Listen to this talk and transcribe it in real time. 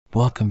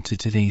Welcome to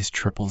today's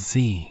Triple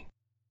Z.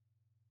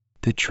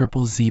 The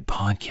Triple Z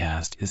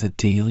podcast is a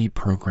daily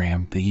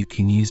program that you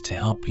can use to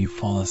help you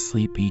fall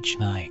asleep each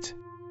night.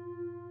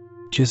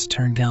 Just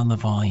turn down the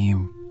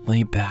volume,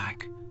 lay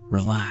back,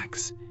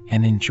 relax,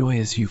 and enjoy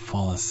as you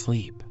fall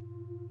asleep.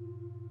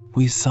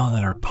 We saw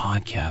that our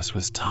podcast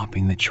was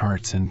topping the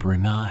charts in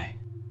Brunei,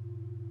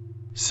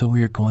 so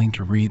we are going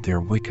to read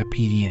their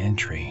Wikipedia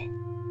entry.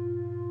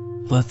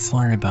 Let's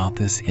learn about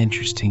this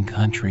interesting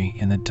country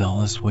in the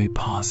dullest way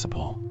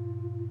possible.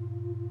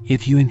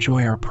 If you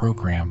enjoy our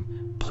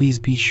program, please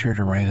be sure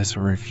to write us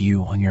a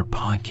review on your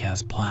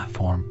podcast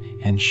platform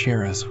and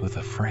share us with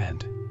a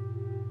friend.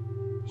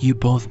 You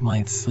both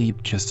might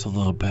sleep just a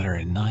little better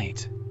at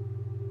night.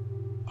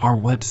 Our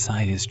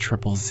website is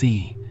Triple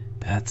Z,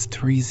 that's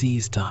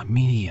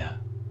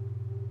 3zs.media.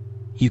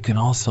 You can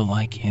also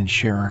like and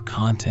share our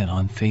content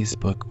on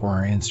Facebook or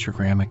our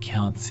Instagram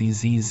account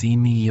ZZZ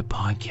Media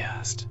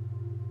Podcast.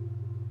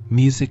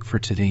 Music for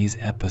today's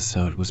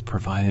episode was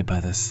provided by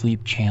the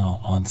Sleep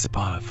Channel on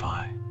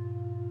Spotify.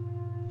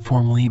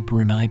 Formerly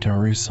Brunei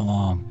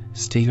Darussalam,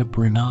 State of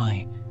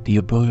Brunei, the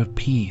abode of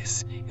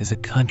peace, is a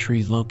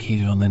country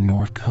located on the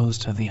north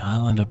coast of the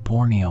island of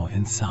Borneo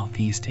in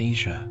Southeast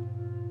Asia.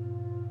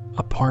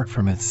 Apart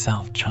from its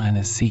South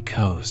China Sea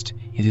coast,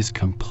 it is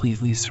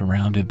completely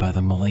surrounded by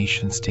the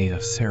Malaysian state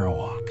of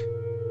Sarawak.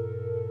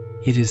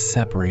 It is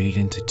separated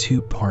into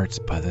two parts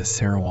by the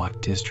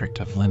Sarawak district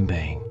of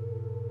Lembang.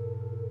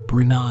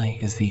 Brunei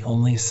is the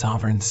only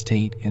sovereign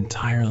state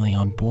entirely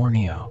on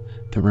Borneo.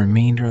 The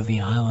remainder of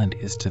the island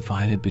is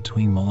divided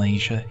between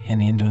Malaysia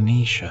and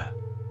Indonesia.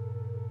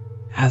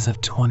 As of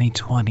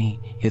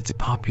 2020, its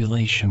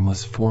population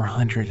was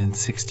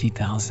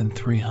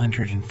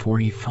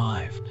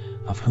 460,345,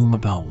 of whom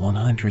about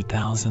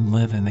 100,000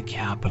 live in the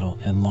capital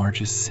and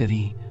largest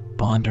city,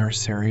 Bandar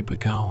Seri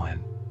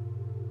Begawan.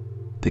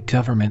 The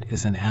government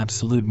is an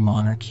absolute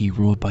monarchy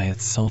ruled by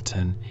its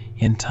sultan,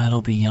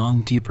 entitled the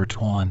Yang di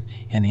Pertuan,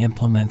 and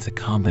implements a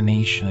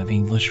combination of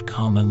English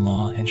common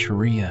law and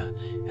Sharia,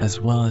 as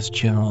well as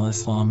general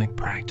Islamic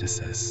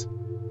practices.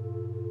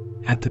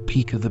 At the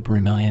peak of the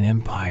Bruneian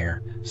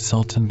Empire,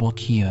 Sultan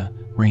Bolkiah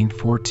reigned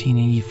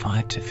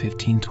 1485 to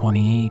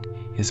 1528,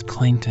 is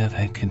claimed to have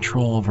had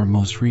control over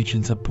most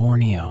regions of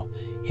Borneo,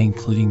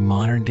 including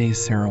modern-day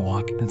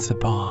Sarawak and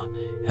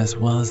Sabah, as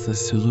well as the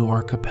Sulu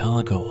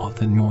archipelago off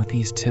the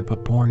northeast tip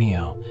of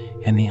Borneo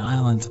and the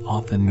islands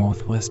off the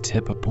northwest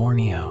tip of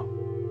Borneo.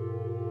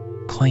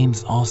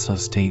 Claims also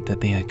state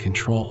that they had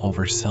control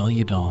over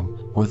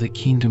Seludong, or the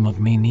Kingdom of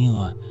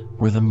Manila,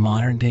 where the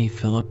modern-day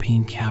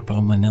Philippine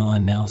capital Manila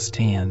now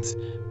stands,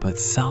 but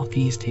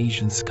Southeast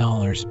Asian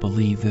scholars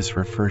believe this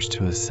refers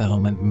to a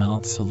settlement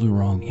Mount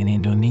Salurong in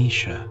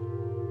Indonesia.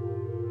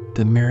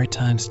 The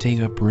maritime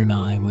state of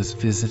Brunei was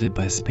visited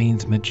by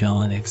Spain's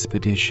Magellan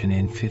expedition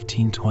in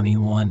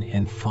 1521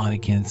 and fought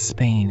against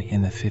Spain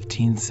in the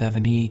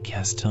 1578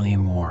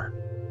 Castilian War.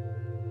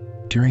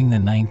 During the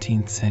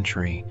 19th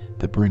century,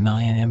 the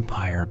Bruneian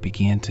Empire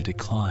began to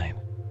decline.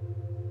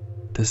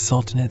 The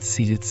Sultanate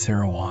ceded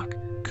Sarawak,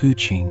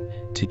 Kuching,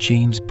 to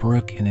James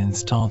Brooke and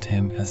installed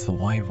him as the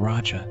White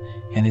Raja,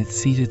 and it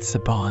ceded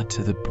Sabah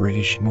to the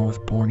British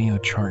North Borneo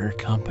Charter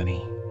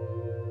Company.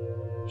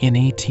 In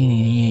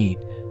 1888,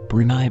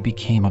 Brunei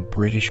became a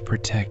British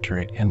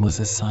protectorate and was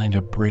assigned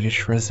a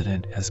British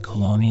resident as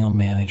colonial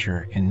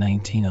manager in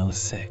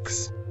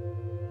 1906.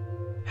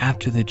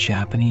 After the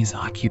Japanese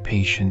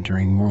occupation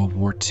during World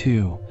War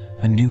II,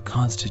 a new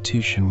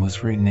constitution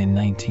was written in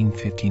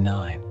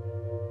 1959.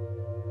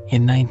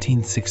 In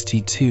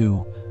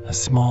 1962, a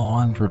small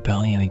armed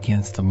rebellion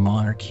against the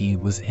monarchy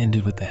was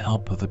ended with the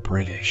help of the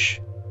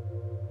British.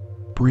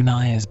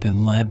 Brunei has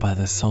been led by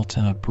the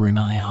Sultan of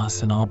Brunei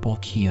Hassan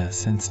al-Bolkiah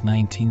since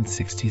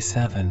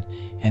 1967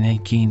 and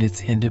had gained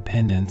its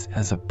independence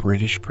as a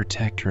British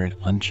protectorate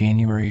on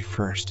January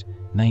 1,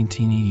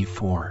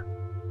 1984.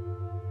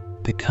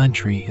 The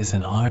country is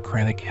an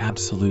autocratic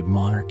absolute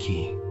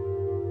monarchy.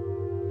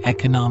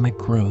 Economic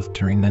growth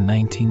during the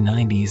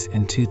 1990s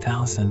and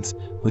 2000s,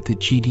 with the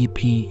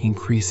GDP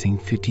increasing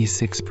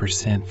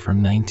 56%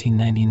 from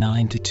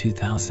 1999 to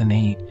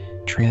 2008,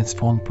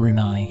 transformed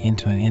Brunei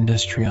into an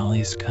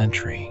industrialized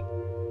country.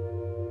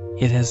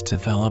 It has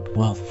developed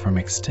wealth from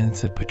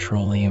extensive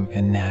petroleum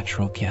and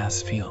natural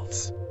gas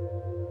fields.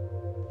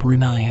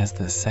 Brunei has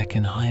the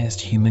second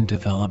highest human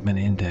development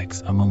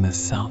index among the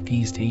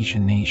Southeast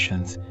Asian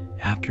nations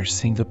after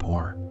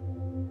Singapore.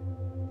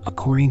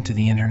 According to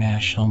the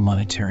International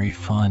Monetary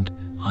Fund,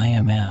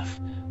 IMF,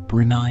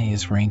 Brunei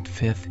is ranked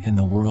 5th in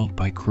the world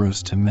by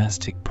gross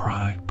domestic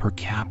product per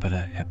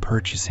capita at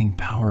purchasing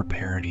power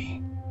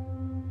parity.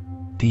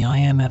 The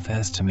IMF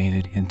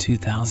estimated in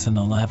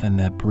 2011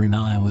 that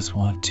Brunei was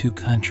one of two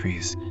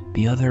countries,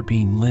 the other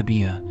being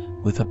Libya,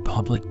 with a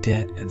public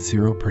debt at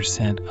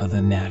 0% of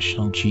the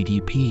national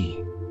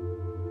GDP.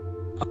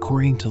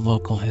 According to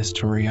local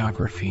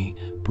historiography,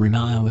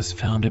 Brunei was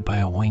founded by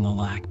a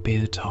Wangalac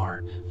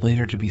Betatar,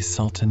 later to be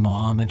Sultan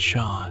Muhammad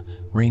Shah,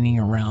 reigning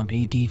around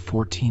AD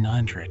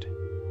 1400.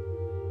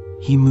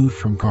 He moved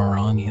from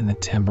Garong in the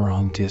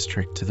Temburong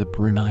district to the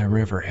Brunei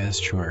River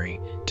estuary,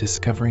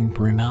 discovering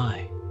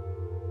Brunei.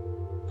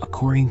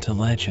 According to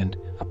legend,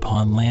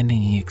 upon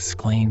landing he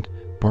exclaimed,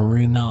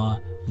 "Brunei,"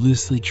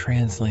 loosely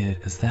translated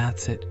as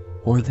 "that's it,"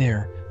 or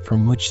 "there,"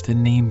 from which the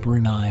name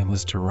Brunei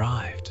was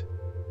derived.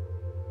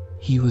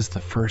 He was the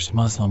first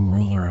Muslim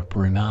ruler of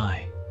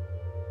Brunei.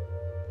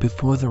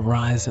 Before the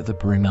rise of the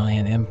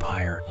Bruneian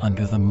Empire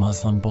under the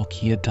Muslim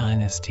Bolkiah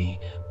dynasty,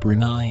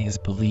 Brunei is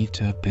believed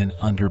to have been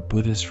under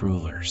Buddhist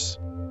rulers.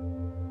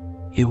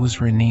 It was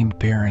renamed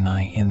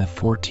Brunei in the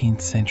 14th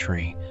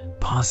century,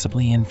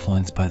 possibly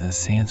influenced by the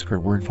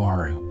Sanskrit word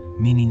varu,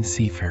 meaning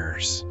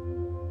seafarers.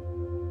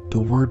 The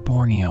word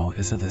Borneo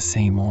is of the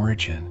same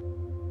origin.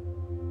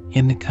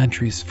 In the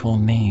country's full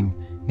name,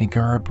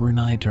 Negara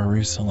Brunei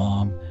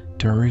Darussalam,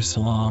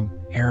 Darussalam,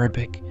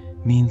 Arabic,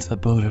 means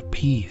abode of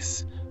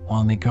peace,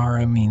 while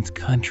Negara means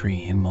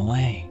country in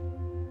Malay.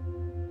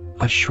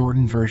 A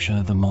shortened version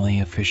of the Malay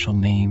official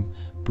name,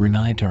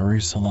 Brunei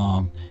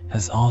Darussalam,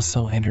 has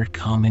also entered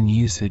common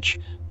usage,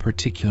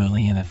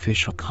 particularly in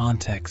official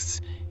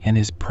contexts, and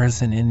is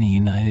present in the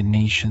United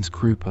Nations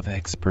Group of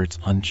Experts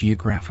on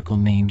Geographical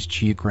Names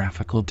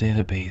geographical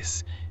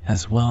database,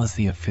 as well as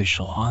the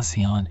official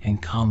ASEAN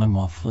and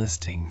Commonwealth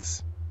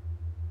listings.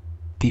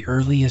 The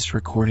earliest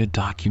recorded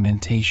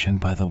documentation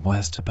by the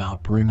West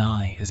about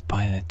Brunei is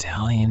by an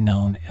Italian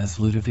known as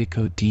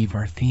Ludovico di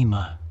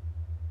Varthema.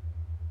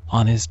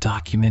 On his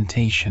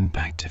documentation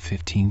back to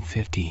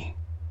 1550,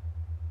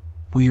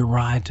 we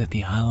arrived at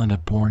the island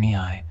of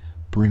Brunei,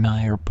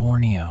 Brunei or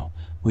Borneo,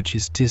 which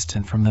is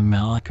distant from the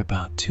Malak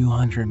about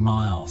 200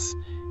 miles,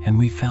 and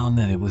we found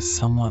that it was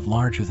somewhat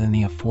larger than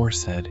the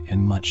aforesaid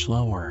and much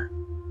lower.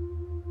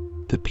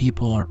 The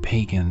people are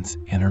pagans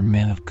and are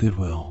men of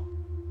goodwill.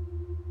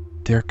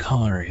 Their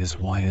color is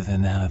whiter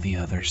than that of the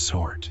other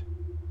sort.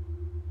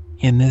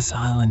 In this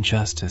island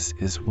justice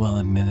is well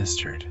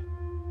administered.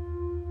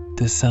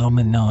 The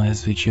settlement known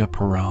as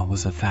Vijayapura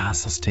was a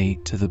vassal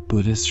state to the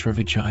Buddhist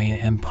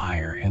Srivijaya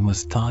Empire and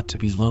was thought to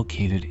be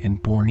located in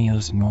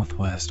Borneo's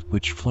northwest,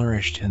 which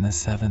flourished in the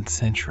 7th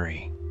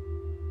century.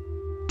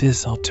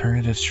 This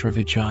alternative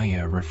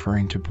Srivijaya,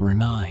 referring to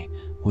Brunei,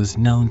 was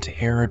known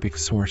to Arabic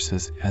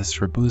sources as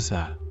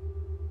Sribuza.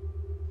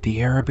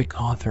 The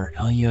Arabic author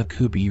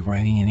al-Yaqubi,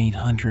 writing in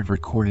 800,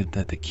 recorded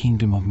that the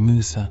kingdom of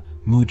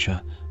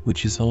Muja,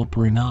 which is Old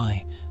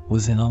Brunei,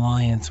 was in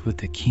alliance with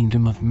the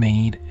kingdom of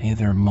Maid,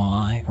 either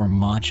Mai or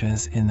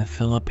Majas in the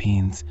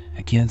Philippines,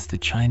 against the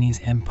Chinese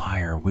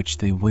Empire, which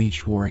they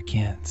waged war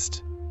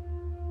against.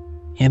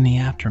 In the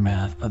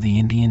aftermath of the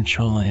Indian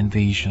Chola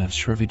invasion of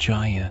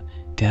Srivijaya,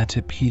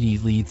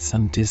 Datapudi leads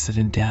some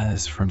dissident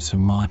Datas from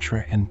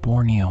Sumatra and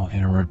Borneo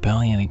in a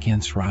rebellion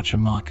against Raja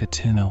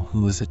Makatuno,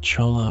 who was a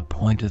Chola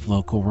appointed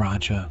local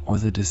Raja or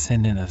the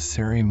descendant of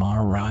Seri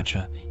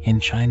Maharaja in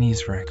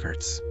Chinese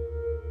records.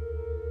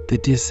 The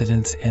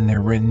dissidents and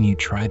their retinue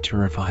tried to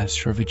revive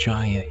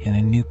Srivijaya in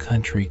a new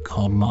country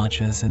called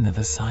Majas in the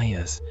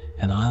Visayas,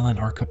 an island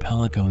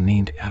archipelago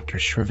named after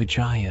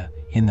Srivijaya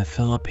in the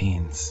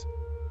Philippines.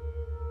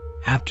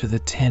 After the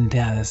 10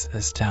 Datas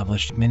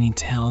established many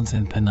towns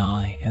in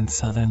Panay and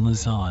southern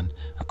Luzon,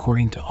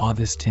 according to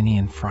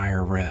Augustinian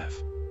Friar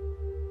Rev.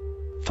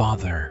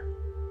 Father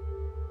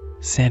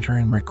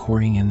Santorin,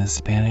 recording in the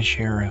Spanish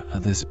era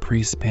of this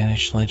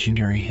pre-Spanish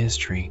legendary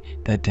history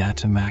that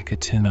Data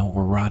Makatuno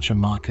or Raja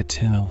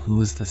Makatuno, who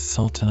was the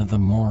Sultan of the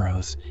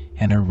Moros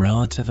and a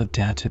relative of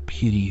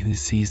Datapudi who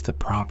seized the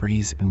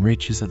properties and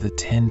riches of the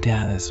 10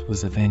 Datas,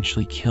 was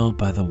eventually killed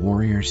by the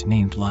warriors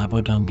named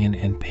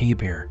Labodungan and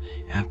Paber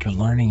after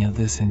learning of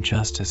this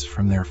injustice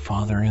from their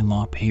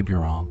father-in-law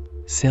Paberong,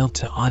 sailed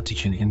to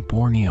Atijan in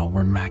Borneo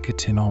where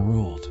Makatuno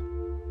ruled.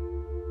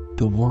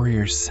 The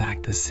warriors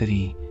sacked the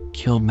city,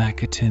 killed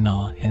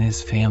Makatuno and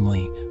his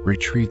family,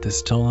 retrieved the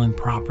stolen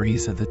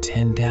properties of the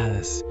 10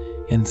 Datas,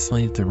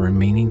 enslaved the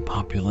remaining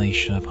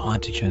population of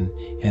Atijan,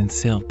 and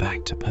sailed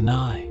back to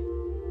Panay.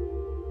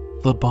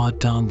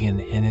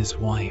 Labodungan and his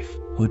wife,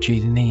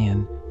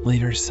 Ojadinayan,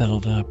 later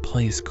settled in a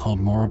place called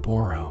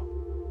Moroboro.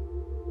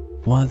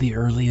 One of the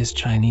earliest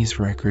Chinese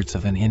records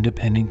of an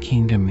independent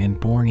kingdom in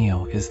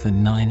Borneo is the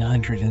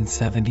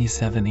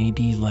 977 AD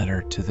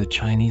letter to the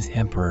Chinese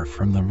emperor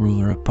from the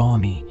ruler of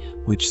Boni,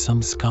 which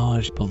some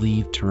scholars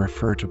believe to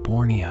refer to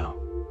Borneo.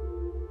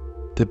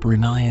 The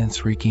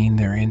Bruneians regained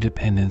their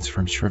independence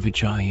from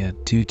Srivijaya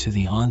due to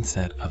the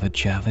onset of a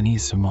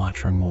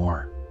Javanese-Sumatran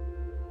War.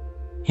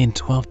 In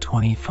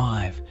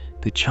 1225,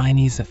 the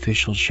Chinese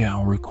official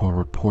Zhao Ruko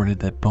reported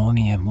that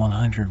Boni had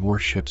 100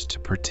 warships to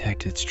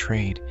protect its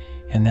trade,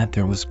 and that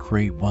there was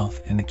great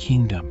wealth in the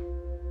kingdom.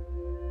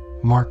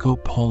 Marco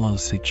Polo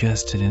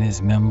suggested in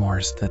his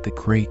memoirs that the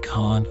Great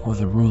Khan, or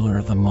the ruler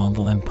of the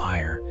Mongol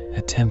Empire,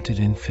 attempted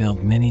and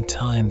failed many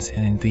times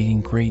in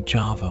invading Great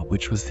Java,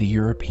 which was the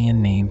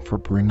European name for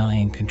Brunei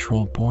and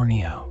controlled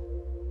Borneo.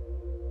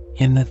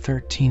 In the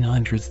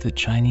 1300s, the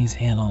Chinese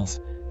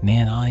annals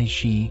Nan I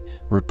Ji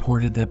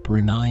reported that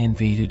Brunei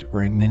invaded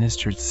or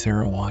administered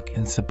Sarawak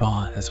and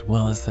Sabah, as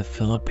well as the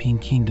Philippine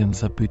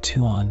kingdoms of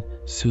Butuan,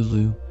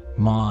 Sulu,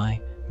 Mai,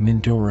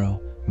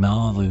 Mindoro,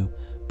 Malalu,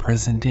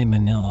 present-day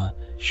Manila,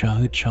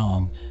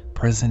 Shahuchong,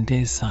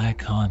 present-day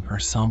Siacan or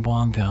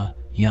Zamboanga,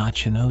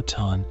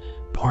 Yachinotan,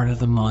 part of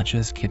the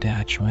Majas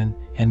Kadachuan,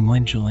 and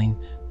Wenjuling,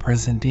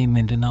 present-day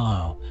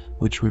Mindanao,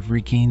 which would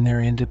regain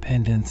their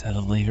independence at a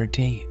later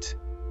date.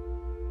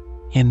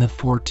 In the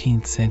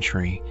 14th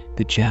century,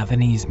 the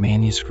Javanese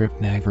manuscript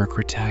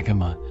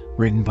Nagrakritagama,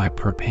 written by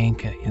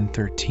Perpanka in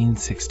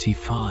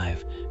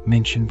 1365,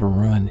 mentioned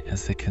Brunei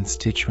as the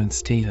constituent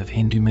state of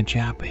Hindu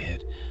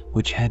Majapahit,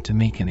 which had to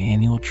make an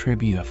annual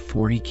tribute of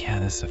 40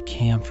 caddis of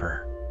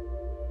camphor.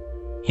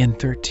 In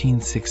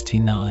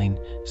 1369,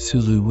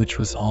 Sulu, which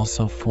was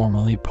also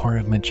formerly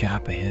part of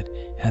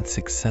Majapahit, had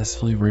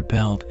successfully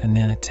rebelled and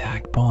then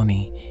attacked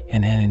Brunei,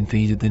 and had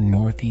invaded the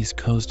northeast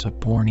coast of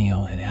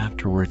Borneo, and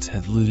afterwards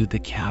had looted the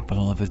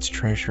capital of its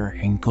treasure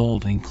and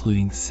gold,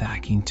 including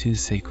sacking 2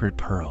 sacred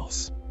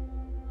pearls.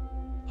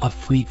 A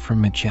fleet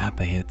from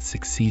Majapahit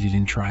succeeded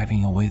in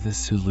driving away the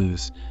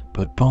Sulus,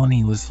 but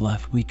Brunei was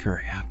left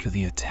weaker after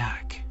the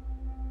attack.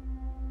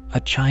 A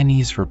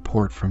Chinese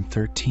report from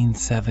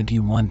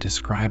 1371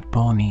 described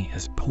Brunei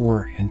as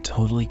poor and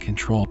totally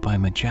controlled by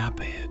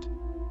Majapahit.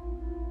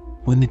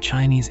 When the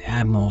Chinese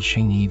Admiral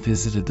Xingyi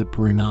visited the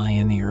Brunei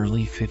in the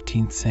early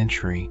 15th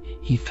century,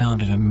 he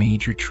found it a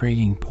major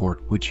trading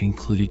port which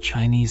included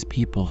Chinese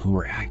people who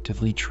were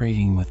actively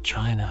trading with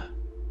China.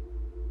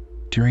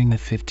 During the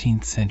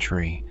 15th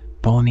century,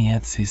 Brunei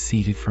had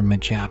seceded from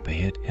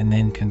Majapahit and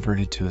then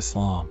converted to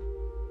Islam,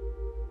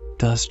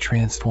 thus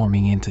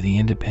transforming into the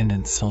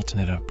independent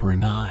Sultanate of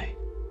Brunei.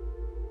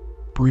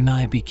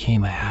 Brunei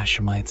became a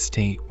Hashemite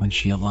state when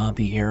she allowed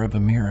the Arab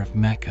Emir of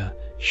Mecca,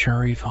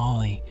 Sharif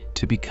Ali,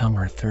 to become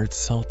her 3rd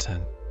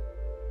sultan.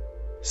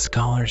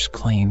 Scholars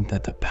claim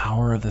that the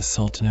power of the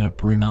Sultanate of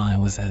Brunei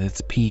was at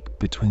its peak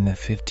between the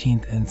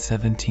 15th and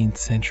 17th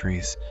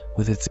centuries,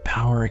 with its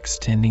power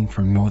extending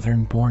from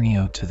northern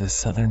Borneo to the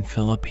southern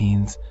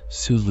Philippines,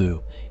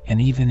 Sulu,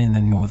 and even in the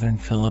northern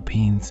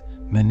Philippines,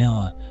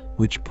 Manila,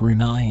 which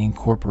Brunei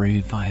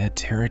incorporated via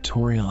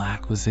territorial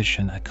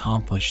acquisition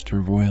accomplished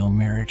through royal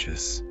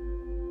marriages.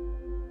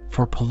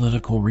 For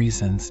political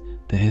reasons,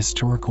 the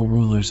historical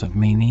rulers of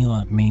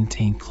Manila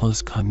maintained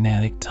close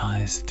cognatic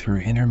ties through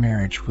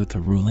intermarriage with the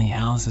ruling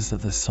houses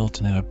of the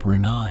Sultanate of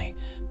Brunei,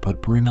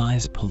 but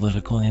Brunei's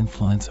political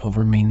influence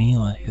over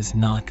Manila is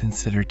not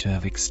considered to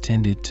have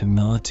extended to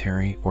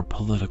military or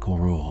political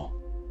rule.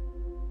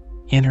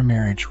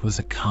 Intermarriage was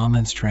a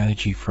common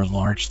strategy for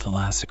large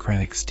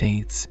thalassocratic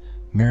states,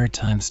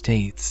 maritime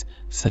states,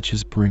 such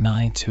as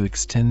Brunei, to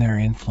extend their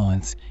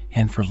influence,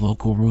 and for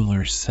local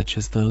rulers such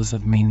as those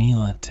of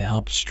Manila to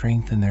help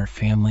strengthen their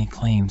family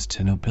claims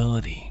to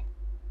nobility.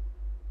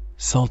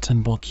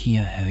 Sultan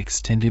Bolkiah had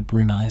extended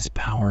Brunei's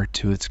power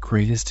to its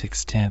greatest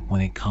extent when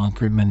it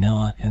conquered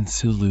Manila and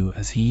Sulu,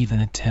 as he even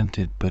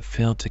attempted but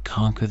failed to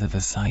conquer the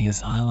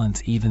Visayas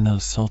Islands, even though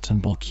Sultan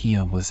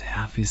Bolkiah was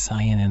half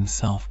Visayan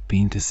himself,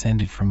 being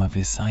descended from a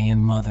Visayan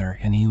mother,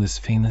 and he was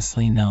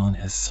famously known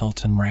as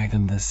Sultan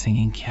Ragam, the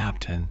singing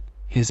captain.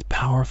 His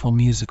powerful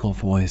musical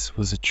voice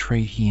was a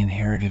trait he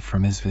inherited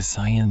from his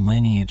Visayan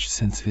lineage,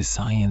 since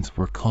Visayans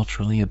were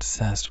culturally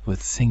obsessed with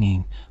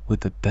singing, with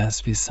the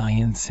best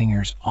Visayan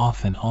singers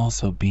often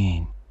also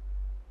being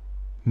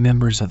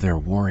members of their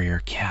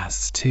warrior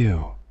castes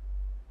too.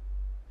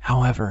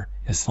 However,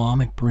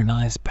 Islamic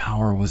Brunei's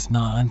power was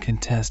not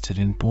uncontested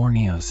in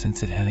Borneo,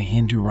 since it had a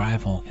Hindu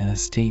rival and a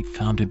state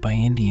founded by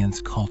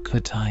Indians called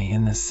Kutai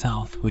in the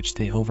south, which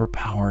they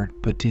overpowered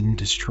but didn't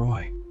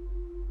destroy.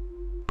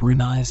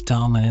 Brunei's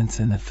dominance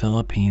in the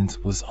Philippines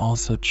was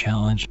also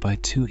challenged by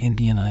 2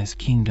 Indianized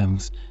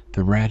kingdoms,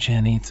 the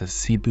Rajahanates of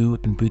Cebu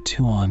and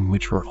Butuan,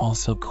 which were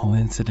also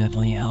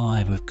coincidentally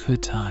allied with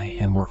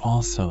Kutai and were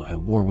also at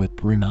war with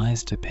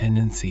Brunei's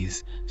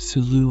dependencies,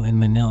 Sulu and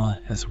Manila,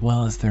 as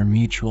well as their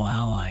mutual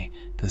ally,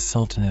 the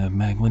Sultanate of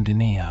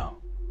Maguindanao.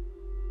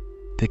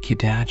 The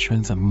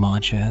Kadachuans of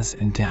Majas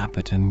and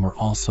Dapitan were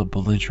also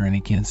belligerent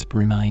against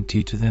Brunei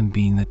due to them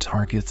being the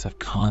targets of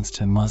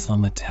constant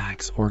Muslim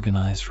attacks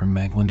organized from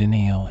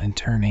Maguindanao and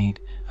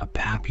Ternate, a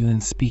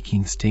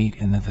Papuan-speaking state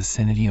in the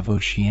vicinity of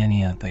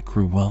Oceania that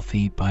grew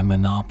wealthy by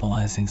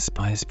monopolizing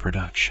spice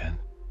production.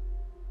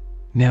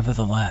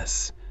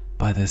 Nevertheless,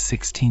 by the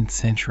 16th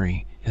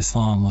century,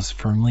 Islam was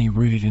firmly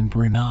rooted in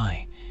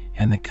Brunei,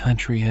 and the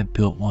country had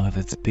built one of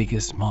its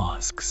biggest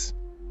mosques.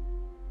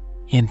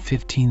 In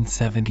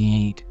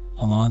 1578,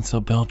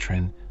 Alonso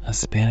Beltran, a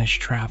Spanish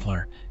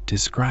traveler,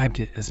 described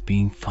it as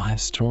being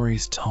 5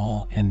 stories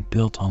tall and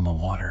built on the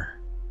water.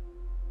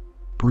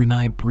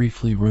 Brunei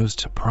briefly rose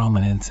to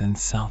prominence in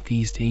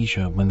Southeast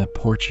Asia when the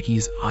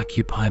Portuguese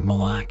occupied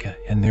Malacca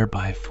and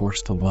thereby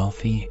forced the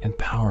wealthy and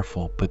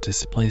powerful but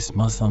displaced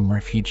Muslim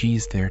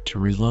refugees there to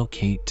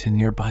relocate to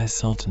nearby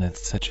sultanates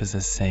such as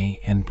Aceh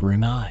and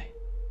Brunei.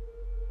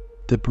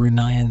 The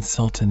Bruneian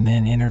Sultan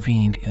then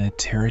intervened in a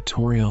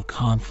territorial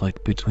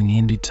conflict between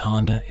Hindu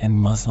Tonda and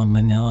Muslim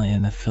Manila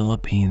in the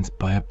Philippines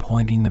by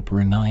appointing the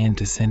Bruneian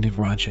descended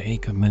Raja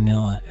Ake of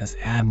Manila as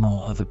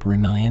Admiral of the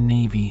Bruneian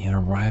Navy in a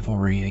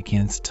rivalry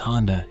against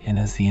Tonda and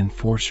as the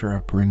enforcer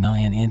of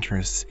Bruneian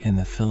interests in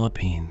the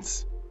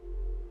Philippines.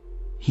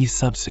 He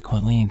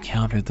subsequently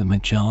encountered the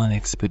Magellan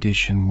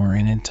expedition,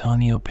 wherein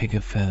Antonio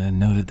Pigafetta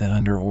noted that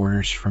under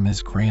orders from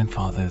his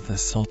grandfather, the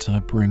Sultan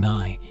of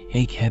Brunei,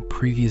 Ake had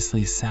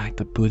previously sacked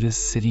the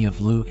Buddhist city of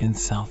Lu in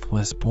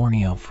southwest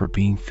Borneo for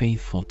being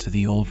faithful to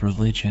the old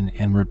religion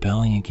and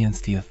rebelling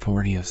against the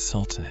authority of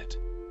Sultanate.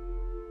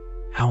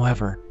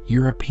 However,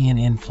 European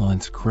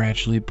influence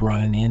gradually brought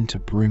an end to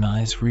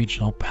Brunei's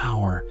regional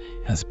power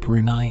as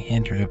Brunei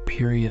entered a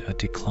period of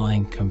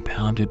decline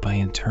compounded by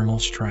internal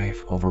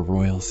strife over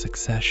royal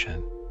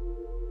succession.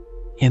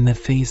 In the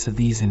face of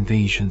these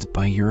invasions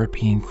by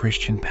European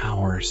Christian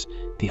powers,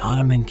 the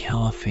Ottoman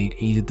Caliphate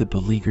aided the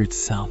beleaguered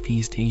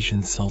Southeast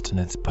Asian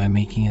sultanates by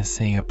making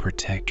Aceh a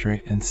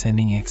protectorate and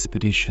sending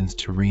expeditions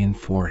to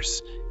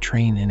reinforce,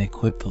 train and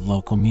equip the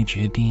local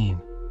mujahideen.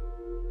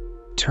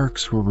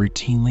 Turks were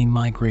routinely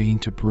migrating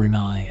to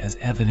Brunei, as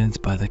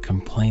evidenced by the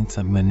complaints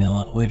of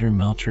Manila Oider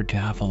Melchor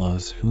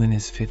Davalos, who in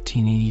his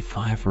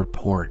 1585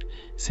 report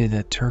say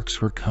that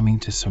Turks were coming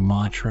to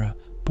Sumatra,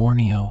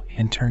 Borneo,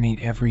 and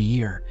Ternate every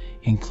year,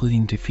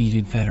 including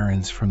defeated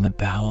veterans from the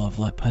Battle of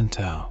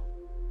Lepanto.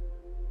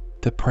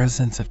 The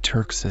presence of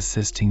Turks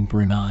assisting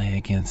Brunei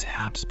against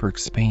Habsburg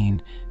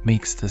Spain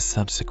makes the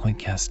subsequent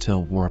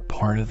Castile War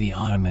part of the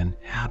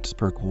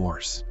Ottoman-Habsburg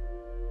Wars.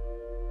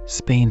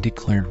 Spain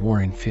declared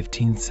war in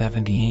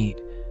 1578,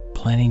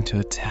 planning to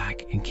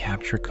attack and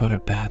capture Kota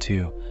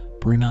Batu,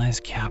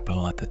 Brunei's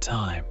capital at the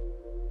time.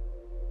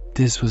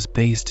 This was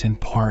based in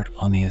part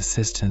on the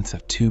assistance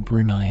of two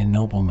Bruneian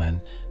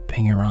noblemen,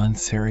 Pangeran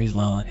Seri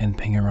Lela and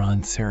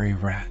Pangeran Seri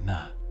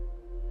Ratna.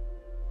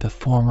 The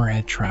former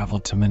had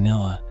traveled to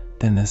Manila,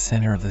 then the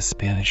center of the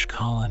Spanish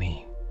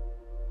colony.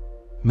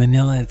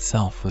 Manila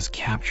itself was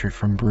captured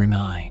from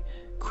Brunei,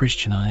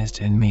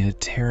 Christianized and made a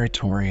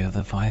territory of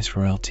the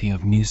Viceroyalty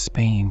of New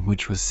Spain,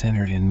 which was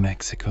centered in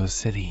Mexico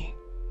City.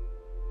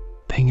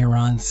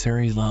 Pangeran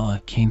Seri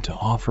Lela came to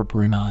offer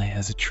Brunei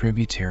as a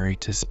tributary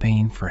to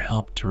Spain for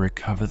help to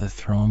recover the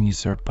throne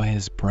usurped by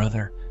his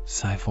brother,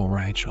 Saiful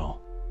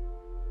Rajal.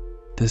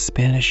 The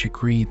Spanish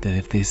agreed that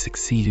if they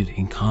succeeded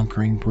in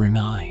conquering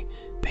Brunei,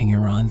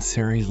 Pangeran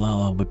Seri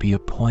Lela would be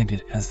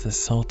appointed as the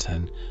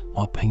Sultan,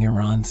 while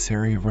Pangeran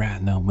Seri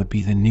Ratna would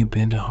be the new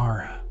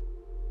Bendahara.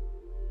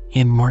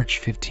 In March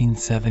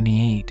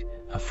 1578,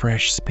 a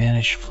fresh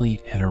Spanish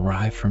fleet had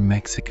arrived from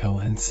Mexico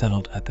and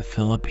settled at the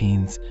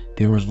Philippines.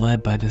 They were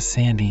led by de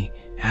Sandy,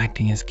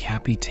 acting as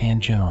Capitan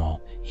General.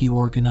 He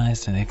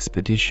organized an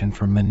expedition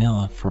from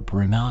Manila for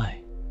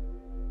Brunei.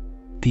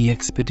 The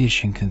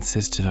expedition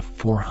consisted of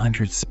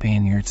 400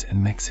 Spaniards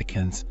and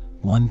Mexicans,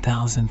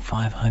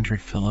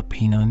 1,500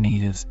 Filipino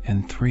natives,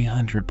 and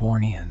 300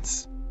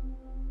 Borneans.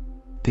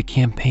 The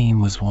campaign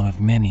was one of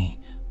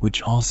many,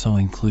 which also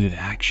included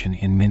action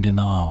in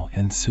Mindanao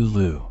and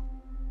Sulu.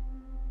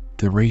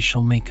 The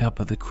racial makeup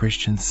of the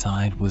Christian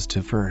side was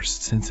diverse,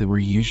 since they were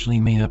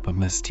usually made up of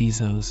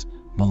mestizos,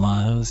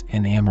 mulattoes,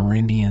 and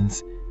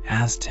Amerindians,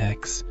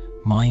 Aztecs,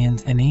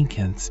 Mayans, and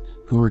Incans,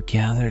 who were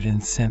gathered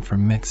and sent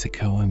from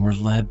Mexico and were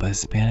led by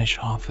Spanish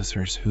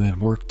officers who had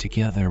worked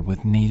together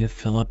with native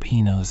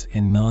Filipinos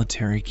in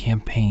military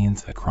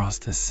campaigns across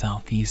the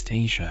Southeast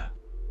Asia.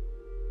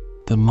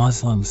 The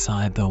Muslim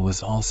side, though,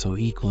 was also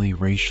equally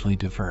racially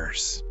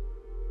diverse.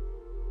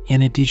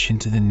 In addition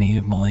to the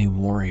native Malay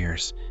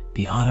warriors,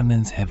 the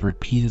Ottomans had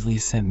repeatedly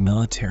sent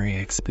military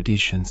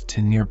expeditions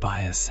to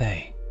nearby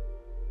Aceh.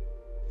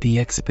 The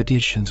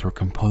expeditions were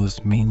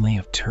composed mainly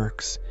of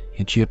Turks,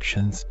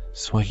 Egyptians,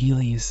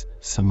 Swahilis,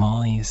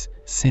 Somalis,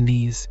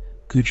 Sindhis,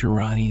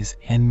 Gujaratis,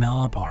 and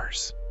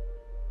Malabars.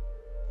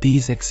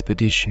 These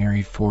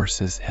expeditionary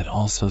forces had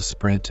also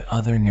spread to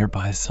other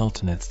nearby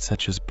sultanates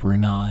such as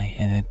Brunei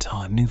and had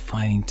taught new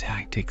fighting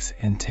tactics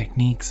and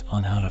techniques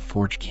on how to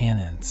forge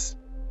cannons.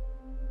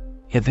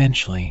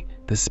 Eventually,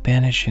 the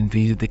Spanish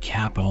invaded the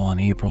capital on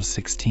April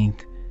 16,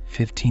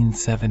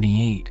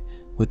 1578,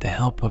 with the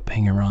help of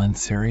Pangeran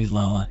Seri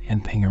Lela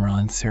and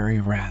Pangeran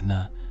Seri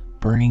Ratna,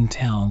 burning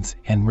towns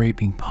and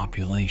raping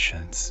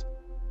populations.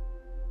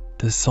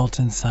 The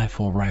Sultan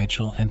Saiful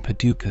Rajal and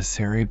Paduka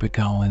Seri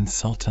Begawan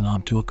Sultan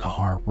Abdul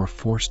Qahar were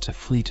forced to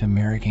flee to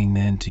Maragang,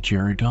 then to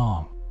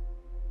Jerudong.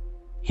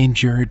 In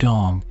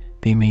Jerudong,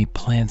 they made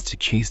plans to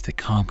chase the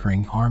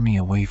conquering army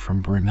away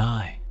from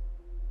Brunei.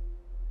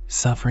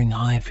 Suffering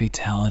high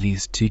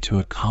fatalities due to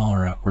a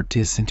cholera or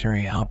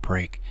dysentery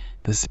outbreak,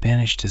 the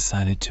Spanish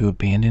decided to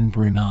abandon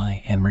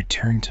Brunei and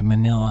return to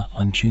Manila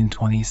on June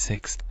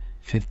 26,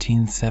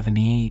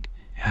 1578,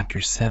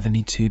 after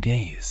 72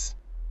 days.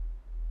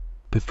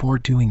 Before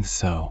doing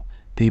so,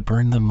 they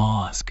burned the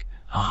mosque,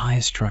 a high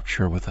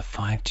structure with a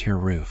 5-tier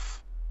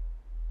roof.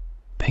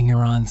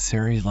 Pangeran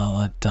Seri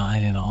Lela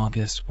died in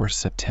August or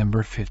September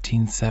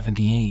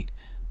 1578,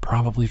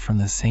 probably from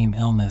the same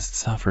illness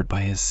suffered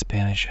by his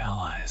Spanish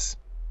allies.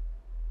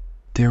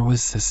 There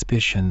was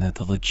suspicion that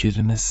the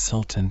legitimate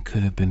sultan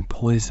could have been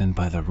poisoned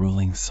by the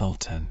ruling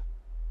sultan.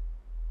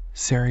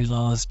 Seri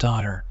Lala's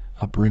daughter,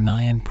 a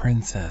Bruneian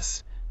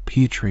princess,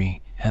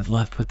 Putri, had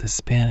left with the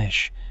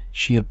Spanish.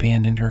 She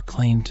abandoned her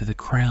claim to the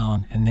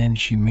crown, and then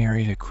she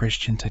married a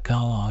Christian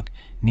Tagalog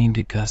named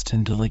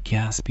Agustin de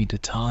Legazpi de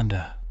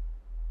Tonda.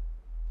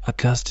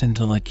 Agustin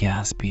de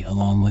Legazpi,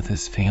 along with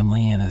his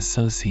family and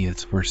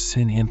associates, were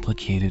soon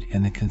implicated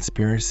in the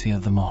conspiracy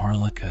of the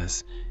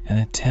Maharlikas, an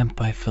attempt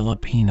by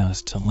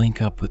Filipinos to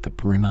link up with the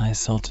Brunei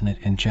Sultanate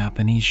and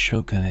Japanese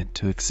shogunate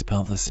to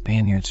expel the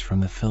Spaniards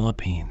from the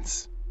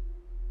Philippines.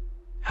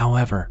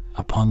 However,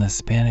 upon the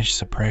Spanish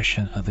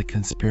suppression of the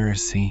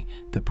conspiracy,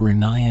 the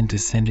Bruneian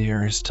descended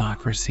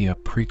aristocracy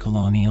of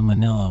pre-colonial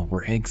Manila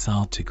were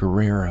exiled to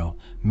Guerrero,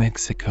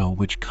 Mexico,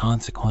 which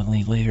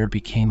consequently later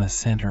became a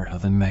center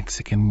of the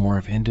Mexican War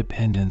of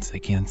Independence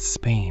against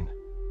Spain.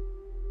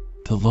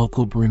 The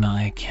local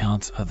Brunei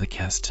accounts of the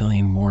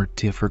Castilian War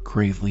differ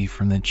greatly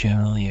from the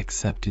generally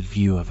accepted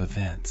view of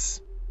events.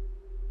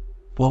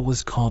 What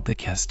was called the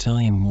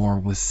Castilian War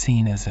was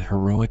seen as a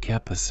heroic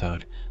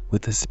episode,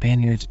 with the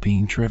Spaniards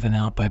being driven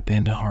out by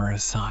Bendahara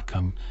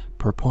Sakam,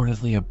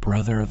 purportedly a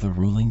brother of the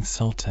ruling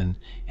sultan,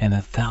 and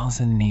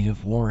 1,000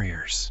 native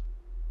warriors.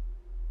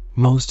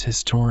 Most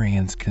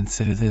historians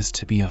consider this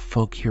to be a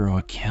folk hero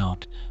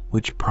account,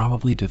 which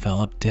probably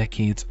developed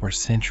decades or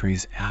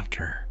centuries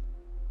after.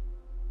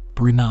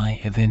 Brunei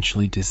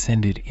eventually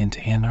descended into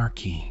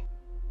anarchy.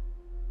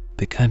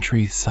 The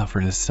country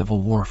suffered a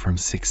civil war from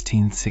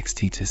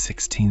 1660 to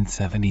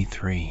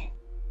 1673.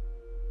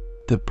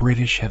 The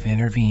British have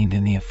intervened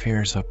in the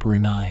affairs of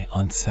Brunei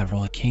on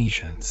several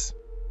occasions.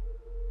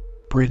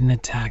 Britain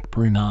attacked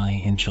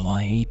Brunei in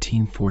July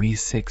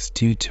 1846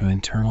 due to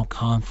internal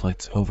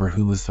conflicts over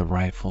who was the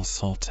rightful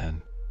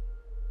sultan.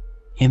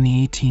 In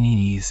the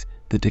 1880s,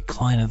 the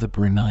decline of the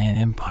Bruneian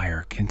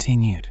Empire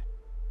continued.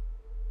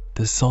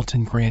 The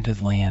Sultan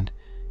granted land,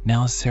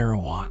 now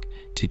Sarawak,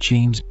 to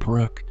James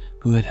Brooke,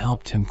 who had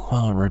helped him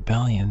quell a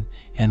rebellion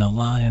and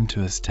allowed him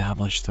to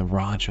establish the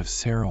Raj of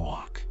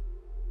Sarawak.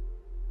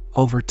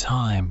 Over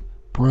time,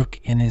 Brooke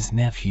and his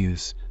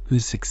nephews, who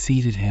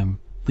succeeded him,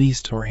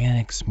 leased or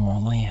annexed more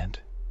land.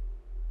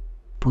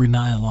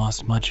 Brunei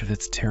lost much of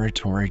its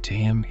territory to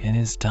him and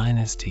his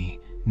dynasty,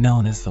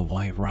 known as the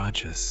White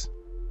Rajas.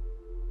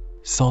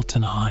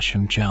 Sultan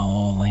Hashim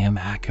Jalal Alam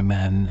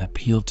Akhemadin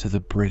appealed to the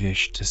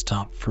British to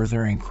stop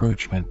further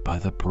encroachment by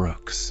the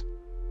Brookes.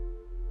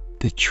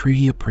 The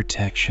Treaty of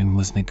Protection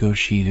was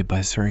negotiated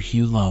by Sir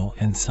Hugh Low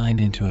and signed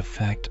into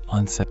effect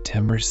on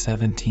September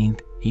 17,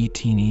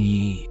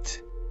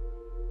 1888.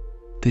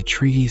 The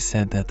treaty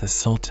said that the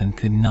Sultan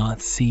could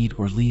not cede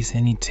or lease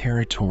any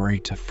territory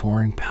to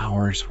foreign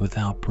powers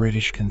without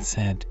British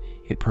consent.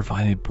 It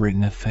provided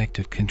Britain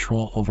effective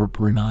control over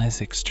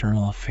Brunei's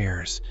external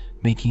affairs,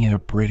 making it a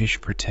British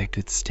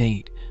protected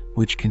state,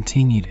 which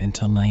continued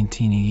until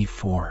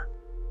 1984.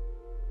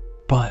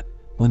 But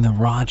when the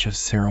Raj of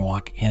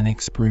Sarawak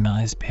annexed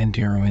Brunei's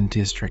Pendaruan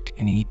district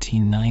in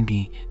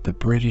 1890, the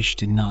British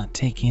did not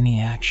take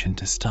any action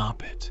to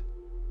stop it.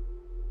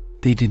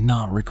 They did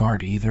not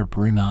regard either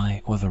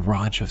Brunei or the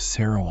Raj of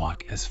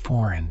Sarawak as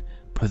foreign,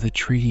 per the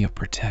Treaty of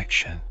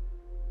Protection.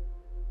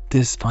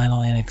 This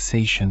final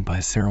annexation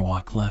by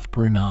Sarawak left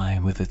Brunei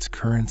with its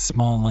current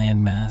small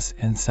landmass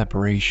and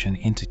separation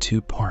into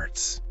two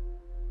parts.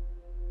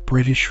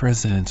 British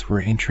residents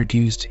were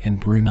introduced in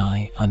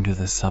Brunei under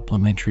the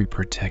Supplementary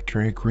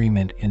Protectorate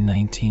Agreement in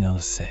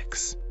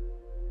 1906.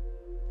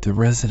 The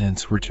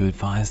residents were to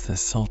advise the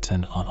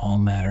Sultan on all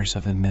matters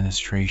of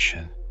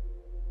administration.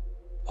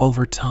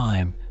 Over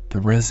time, the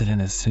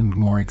resident assumed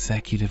more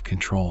executive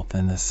control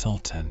than the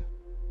Sultan.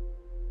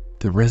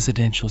 The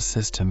residential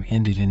system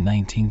ended in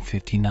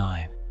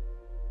 1959.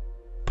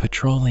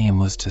 Petroleum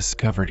was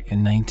discovered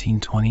in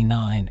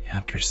 1929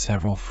 after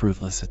several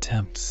fruitless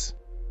attempts.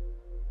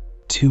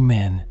 Two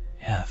men,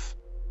 F.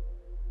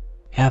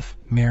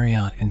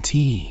 Marriott and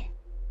T.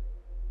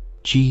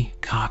 G.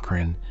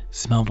 Cochrane,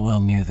 smelled oil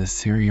near the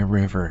Syria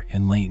River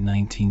in late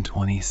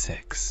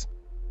 1926.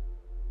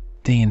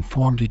 They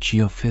informed a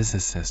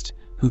geophysicist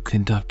who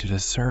conducted a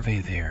survey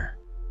there.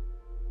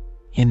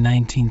 In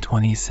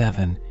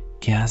 1927,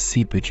 gas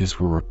seepages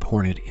were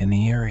reported in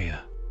the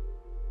area.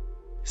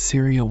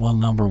 Syria well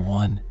number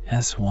 1,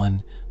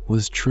 S1,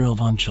 was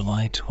drilled on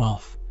July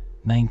 12,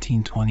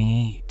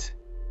 1928.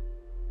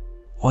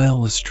 Oil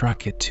was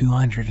struck at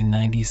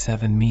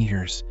 297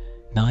 meters,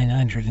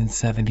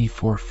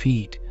 974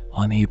 feet,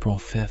 on April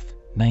 5,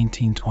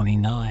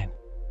 1929.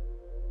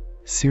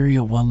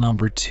 Syria well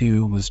number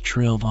 2 was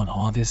drilled on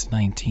August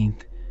 19,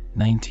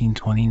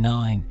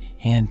 1929,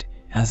 and,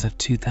 as of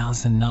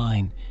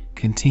 2009,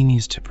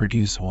 continues to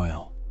produce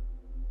oil.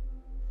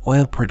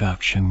 Oil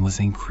production was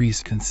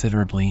increased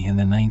considerably in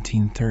the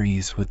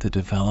 1930s with the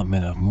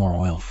development of more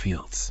oil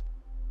fields.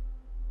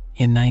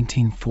 In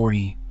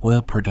 1940,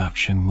 oil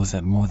production was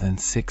at more than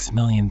 6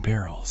 million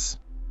barrels.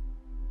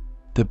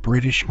 The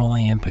British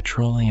Malayan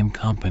Petroleum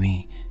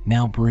Company,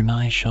 now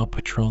Brunei Shell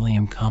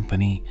Petroleum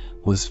Company,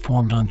 was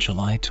formed on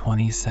July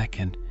 22,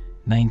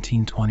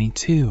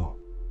 1922.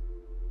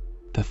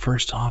 The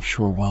first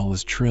offshore well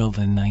was drilled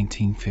in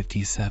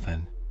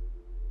 1957.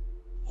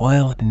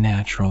 Oil and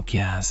natural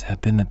gas have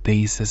been the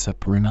basis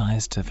of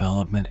Brunei's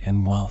development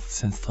and wealth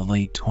since the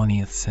late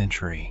 20th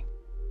century.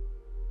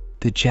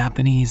 The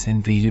Japanese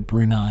invaded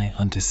Brunei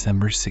on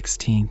December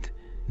 16,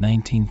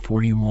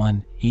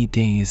 1941, 8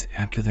 days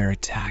after their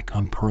attack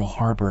on Pearl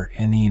Harbor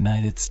and the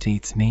United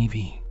States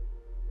Navy.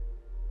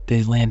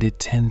 They landed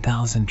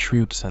 10,000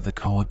 troops of the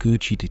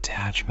Kawaguchi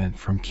detachment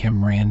from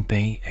Cam Ranh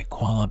Bay at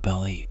Kuala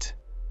Belait.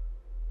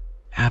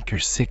 After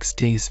 6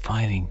 days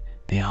fighting,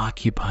 they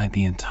occupied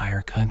the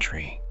entire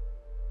country.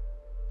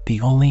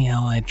 The only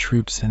Allied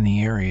troops in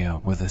the area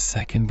were the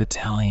 2nd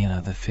Battalion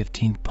of the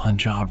 15th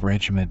Punjab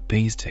Regiment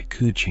based at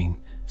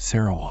Kuching,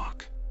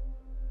 Sarawak.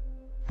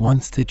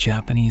 Once the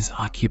Japanese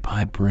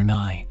occupied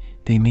Brunei,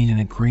 they made an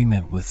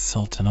agreement with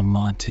Sultan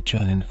Ahmad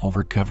Tajuddin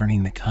over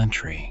governing the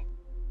country.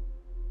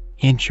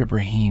 Inch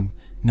Ibrahim,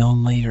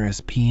 known later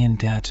as P.N.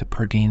 Dato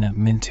Perdana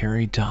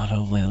Menteri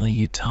Dato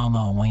Lili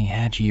Utama Awang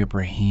Haji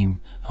Ibrahim,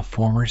 a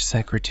former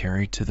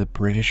secretary to the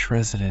British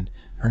resident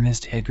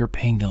Ernest Edgar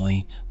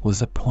Pengilly,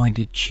 was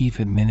appointed chief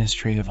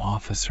administrative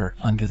officer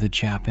under the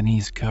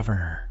Japanese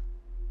governor.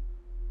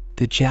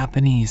 The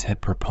Japanese had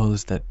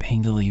proposed that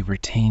Pengilly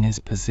retain his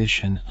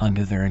position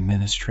under their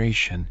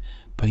administration,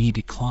 but he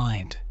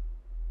declined.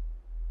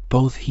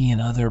 Both he and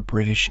other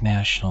British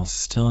nationals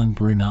still in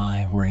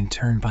Brunei were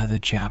interned by the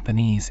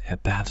Japanese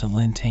at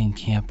Batalintang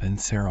Camp in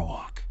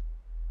Sarawak.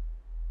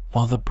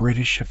 While the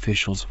British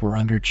officials were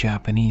under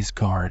Japanese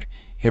guard,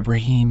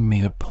 Ibrahim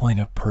made a point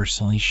of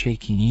personally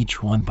shaking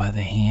each one by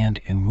the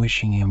hand and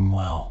wishing him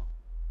well.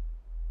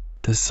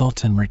 The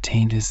Sultan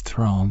retained his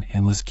throne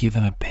and was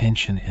given a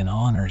pension and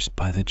honors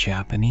by the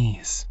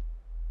Japanese.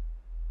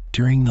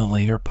 During the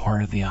later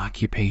part of the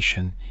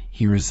occupation,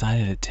 he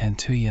resided at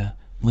Tantuya,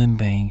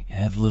 Limbang,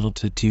 and had little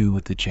to do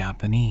with the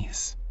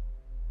Japanese.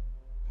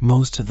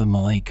 Most of the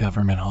Malay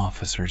government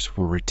officers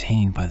were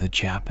retained by the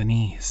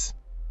Japanese.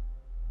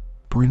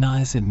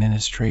 Brunei's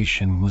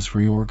administration was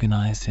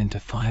reorganized into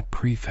 5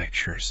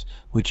 prefectures,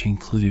 which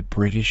included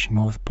British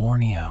North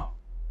Borneo.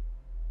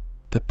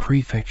 The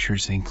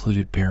prefectures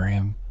included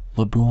Barium,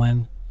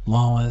 Labuan,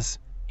 Lawas,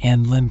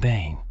 and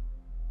Limbang.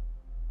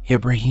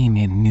 Ibrahim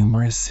had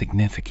numerous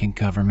significant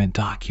government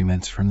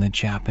documents from the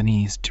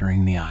Japanese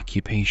during the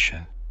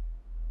occupation.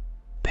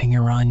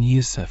 Pangeran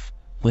Yusuf,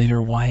 later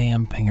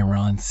YM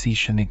Pangeran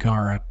Sisha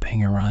Negara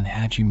Pangeran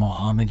Haji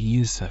Muhammad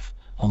Yusuf,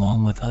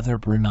 along with other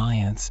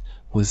Bruneians,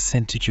 was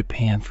sent to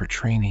Japan for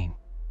training.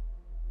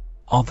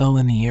 Although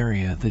in the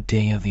area the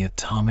day of the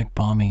atomic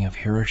bombing of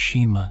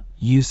Hiroshima,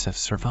 Yusuf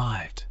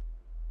survived.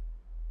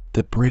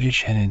 The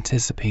British had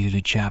anticipated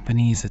a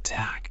Japanese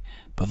attack,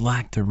 but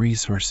lacked the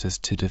resources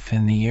to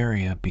defend the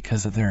area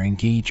because of their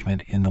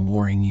engagement in the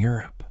war in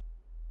Europe.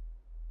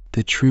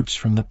 The troops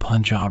from the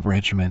Punjab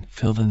Regiment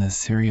filled in the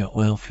Syria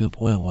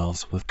oilfield oil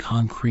wells with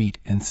concrete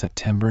in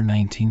September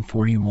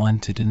 1941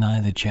 to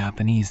deny the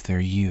Japanese their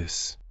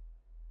use.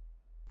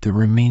 The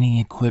remaining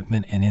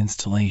equipment and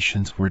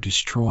installations were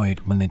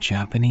destroyed when the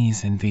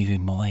Japanese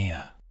invaded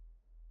Malaya.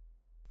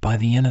 By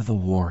the end of the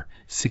war,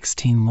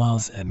 16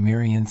 wells at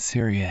Merian,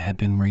 Syria had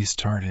been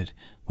restarted,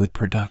 with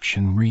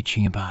production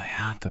reaching about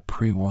half the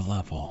pre-war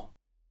level.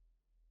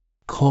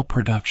 Coal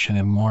production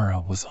in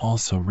Mara was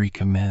also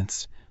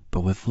recommenced,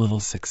 but with little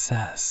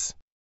success.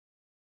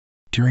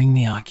 During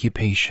the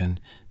occupation,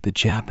 the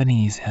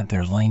Japanese had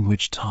their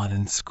language taught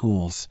in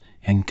schools,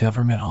 and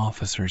government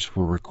officers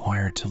were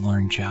required to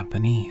learn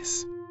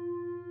Japanese.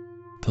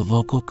 The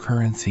local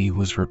currency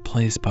was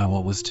replaced by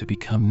what was to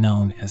become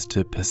known as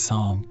the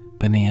Pisang,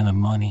 banana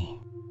money.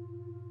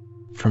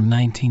 From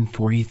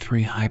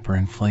 1943,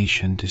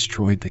 hyperinflation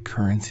destroyed the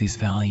currency's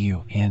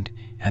value, and,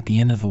 at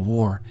the end of the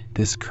war,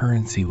 this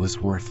currency was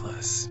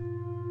worthless.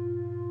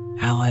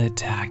 Allied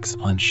attacks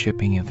on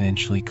shipping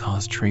eventually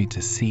caused trade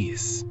to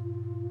cease.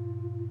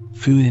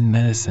 Food and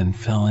medicine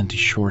fell into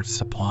short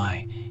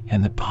supply,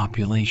 and the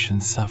population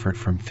suffered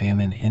from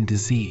famine and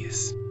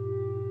disease.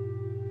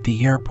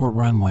 The airport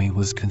runway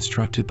was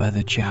constructed by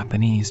the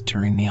Japanese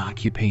during the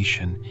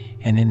occupation,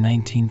 and in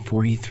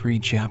 1943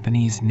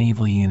 Japanese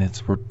naval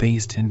units were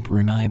based in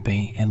Brunei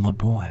Bay and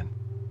Labuan.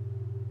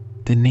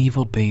 The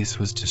naval base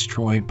was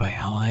destroyed by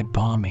Allied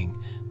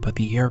bombing, but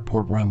the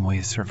airport runway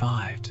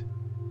survived.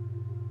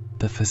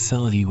 The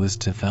facility was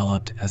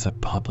developed as a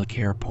public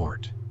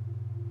airport.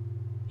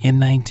 In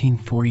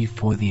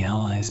 1944, the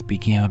Allies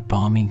began a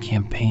bombing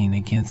campaign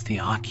against the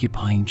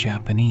occupying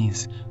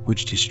Japanese,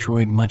 which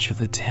destroyed much of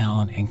the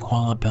town and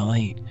Kuala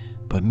Belait,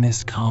 but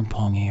missed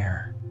Kampong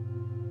Air.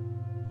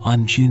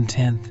 On June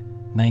 10,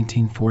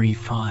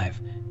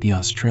 1945, the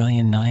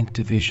Australian 9th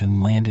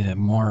Division landed at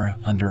Mora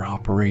under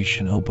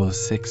Operation Oboe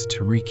 6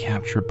 to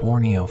recapture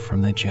Borneo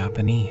from the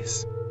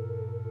Japanese.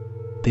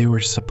 They were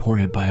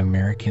supported by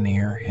American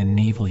air and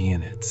naval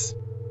units.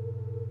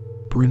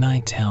 Brunei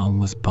town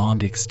was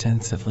bombed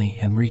extensively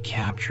and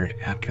recaptured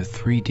after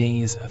 3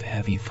 days of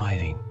heavy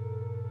fighting.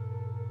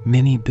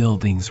 Many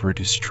buildings were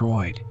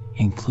destroyed,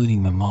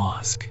 including the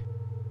mosque.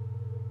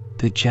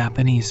 The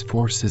Japanese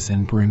forces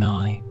in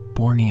Brunei,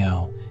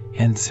 Borneo,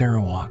 and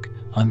Sarawak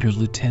under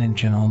Lieutenant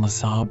General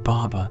Masao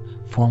Baba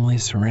formally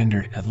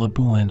surrendered at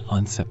Labuan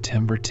on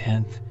September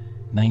 10,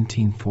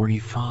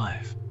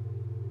 1945.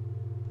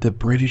 The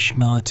British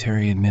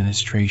military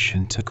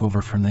administration took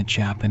over from the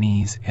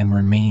Japanese and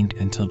remained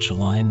until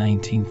July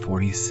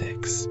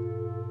 1946.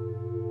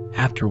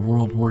 After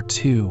World War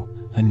II,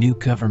 a new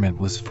government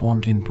was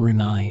formed in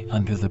Brunei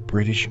under the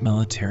British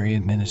Military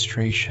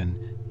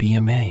Administration,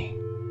 BMA.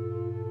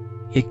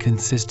 It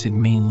consisted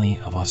mainly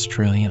of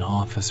Australian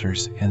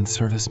officers and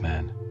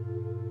servicemen.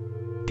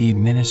 The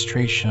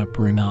administration of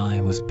Brunei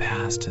was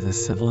passed to the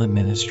civil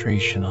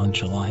administration on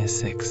July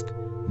 6,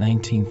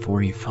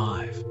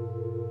 1945.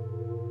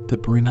 The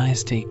Brunei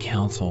State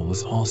Council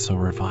was also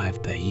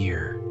revived that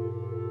year.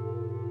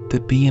 The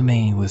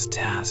BMA was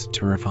tasked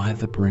to revive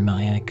the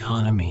Brunei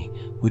economy,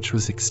 which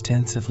was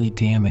extensively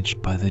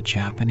damaged by the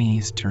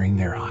Japanese during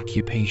their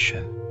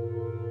occupation.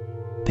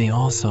 They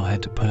also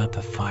had to put out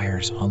the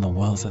fires on the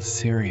wells of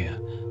Syria,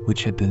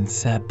 which had been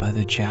set by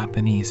the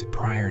Japanese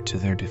prior to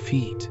their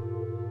defeat.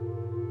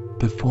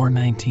 Before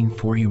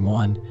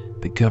 1941,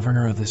 the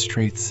governor of the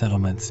Straits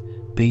Settlements,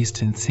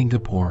 based in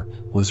Singapore,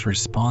 was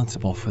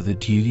responsible for the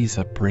duties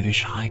of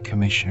British High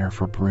Commissioner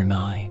for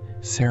Brunei,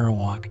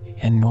 Sarawak,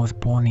 and North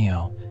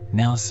Borneo,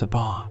 now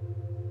Sabah.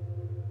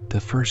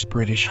 The first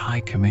British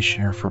High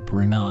Commissioner for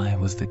Brunei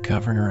was the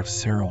Governor of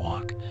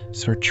Sarawak,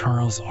 Sir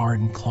Charles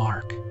Arden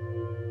Clarke.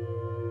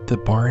 The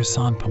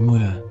Barisan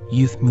Pemuda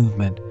Youth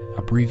Movement,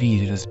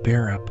 abbreviated as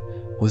BARUP,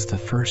 was the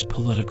first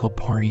political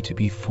party to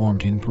be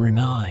formed in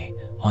Brunei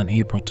on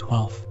April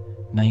 12,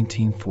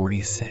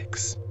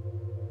 1946.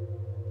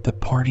 The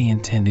party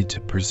intended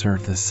to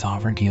preserve the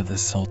sovereignty of the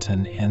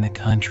Sultan and the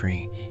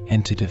country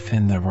and to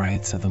defend the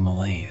rights of the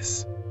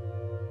Malays.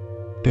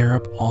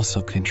 BARUP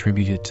also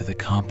contributed to the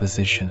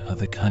composition of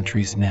the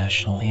country's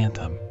national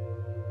anthem.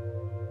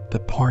 The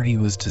party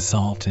was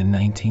dissolved in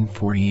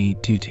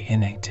 1948 due to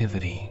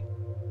inactivity.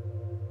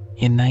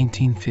 In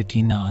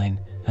 1959,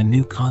 a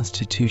new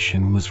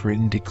constitution was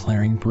written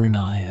declaring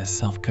Brunei a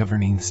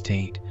self-governing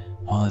state,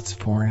 while its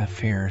foreign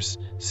affairs,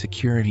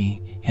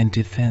 security, and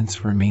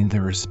defense remained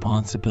the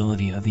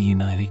responsibility of the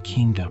United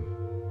Kingdom.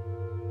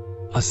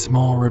 A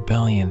small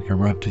rebellion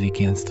erupted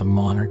against the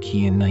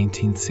monarchy in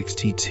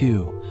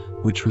 1962,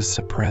 which was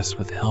suppressed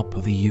with help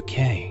of the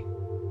UK.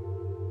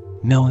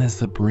 Known as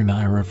the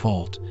Brunei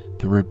Revolt,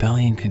 the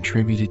rebellion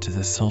contributed to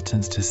the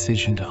Sultan's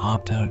decision to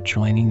opt out of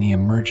joining the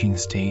emerging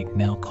state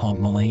now called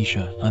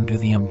Malaysia under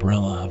the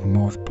umbrella of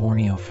North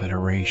Borneo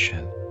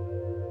Federation.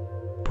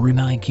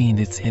 Brunei gained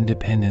its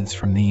independence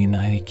from the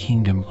United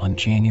Kingdom on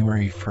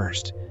January 1,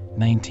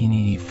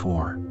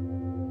 1984.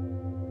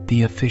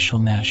 The official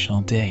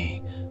National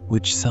Day,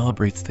 which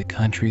celebrates the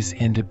country's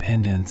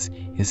independence,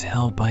 is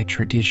held by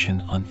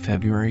tradition on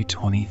February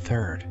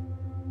 23rd.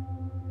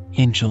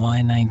 In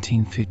July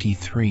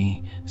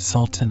 1953,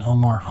 Sultan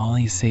Omar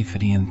Ali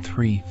Saifuddin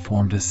III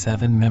formed a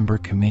 7-member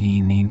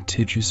committee named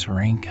Tujuh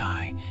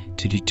Serangkai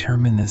to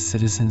determine the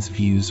citizens'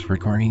 views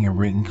regarding a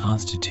written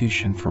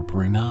constitution for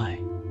Brunei.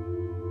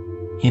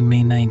 In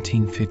May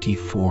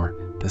 1954,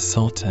 the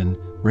Sultan,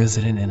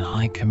 Resident and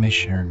High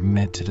Commissioner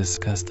met to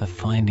discuss the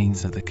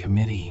findings of the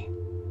committee.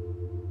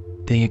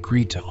 They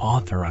agreed to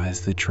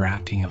authorize the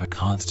drafting of a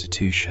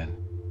constitution.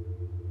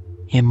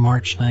 In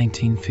March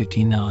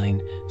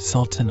 1959,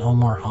 Sultan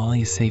Omar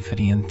Ali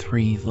Saifuddin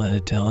III led a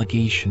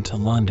delegation to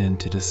London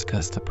to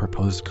discuss the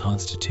proposed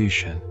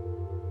constitution.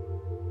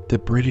 The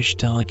British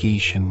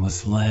delegation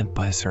was led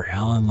by Sir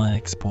Allan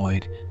Lennox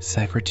Boyd,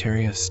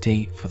 Secretary of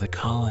State for the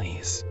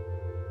Colonies.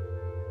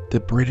 The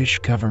British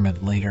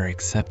government later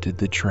accepted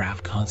the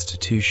draft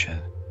constitution.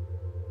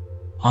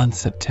 On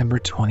September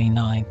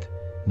 29,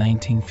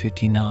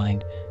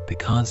 1959, the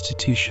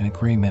Constitution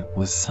Agreement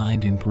was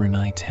signed in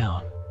Brunei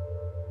town.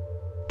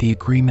 The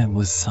agreement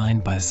was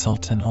signed by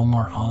Sultan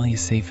Omar Ali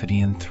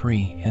Saifuddin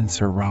III and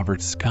Sir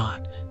Robert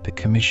Scott, the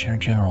Commissioner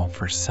General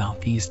for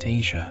Southeast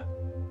Asia.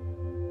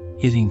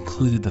 It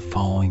included the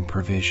following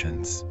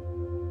provisions.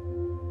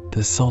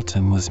 The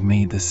Sultan was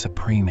made the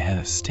supreme head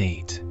of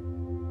state.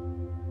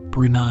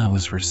 Brunei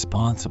was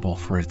responsible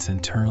for its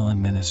internal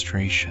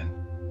administration.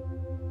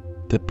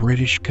 The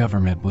British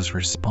government was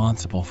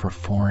responsible for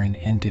foreign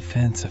and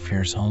defense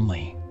affairs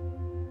only.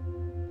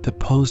 The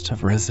post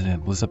of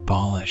resident was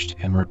abolished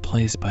and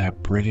replaced by a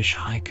British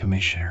High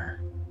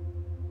Commissioner.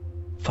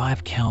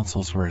 5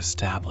 councils were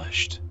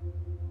established.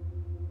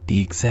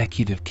 The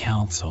Executive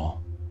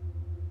Council,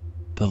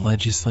 the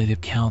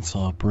Legislative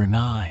Council of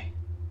Brunei,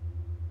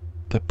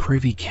 the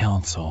Privy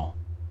Council,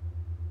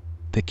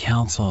 the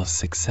Council of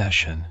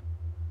Succession,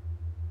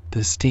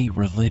 the State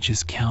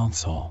Religious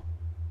Council.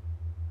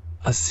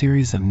 A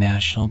series of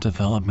national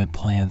development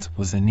plans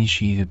was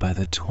initiated by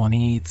the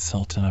 28th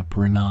Sultan of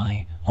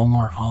Brunei,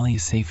 Omar Ali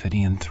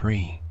Saifuddin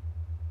III.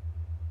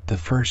 The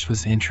first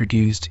was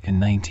introduced in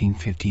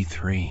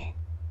 1953.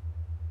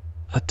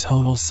 A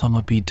total sum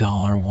of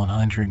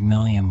 $100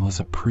 million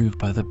was approved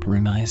by the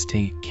Brunei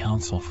State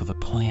Council for the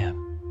plan.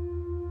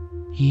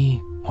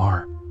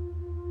 E.R.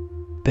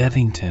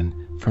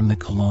 Bevington, from the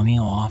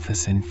Colonial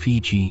Office in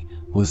Fiji,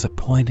 was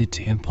appointed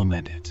to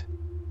implement it.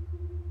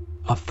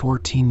 A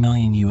 $14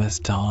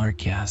 million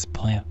gas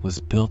plant was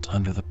built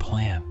under the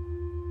plan.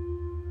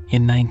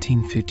 In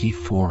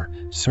 1954,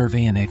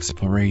 survey and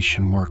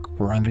exploration work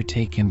were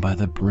undertaken by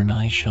the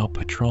Brunei Shell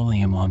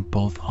Petroleum on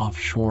both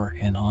offshore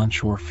and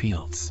onshore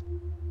fields.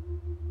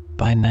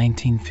 By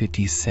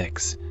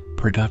 1956,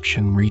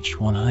 production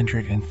reached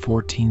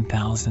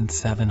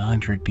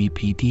 114,700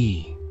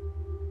 BPD.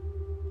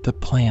 The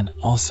plan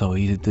also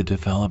aided the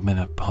development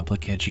of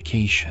public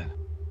education.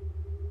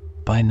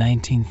 By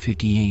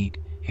 1958,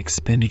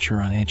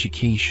 expenditure on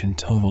education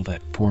totaled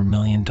at $4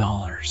 million.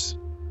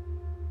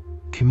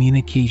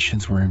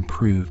 Communications were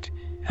improved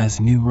as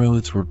new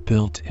roads were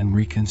built and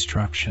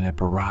reconstruction at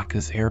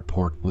Baracas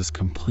Airport was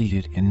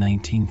completed in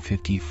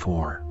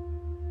 1954.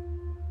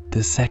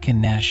 The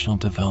Second National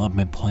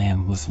Development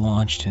Plan was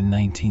launched in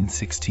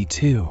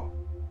 1962.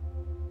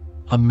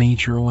 A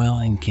major oil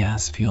and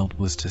gas field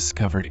was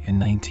discovered in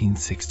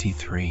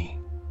 1963.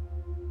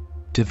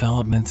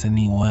 Developments in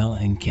the oil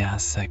and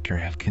gas sector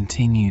have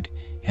continued,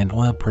 and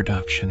oil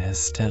production has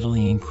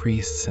steadily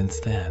increased since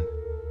then.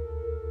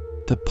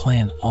 The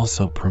plan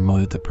also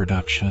promoted the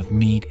production of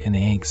meat and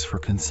eggs for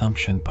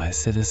consumption by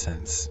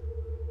citizens.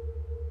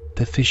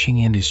 The fishing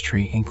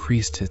industry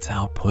increased its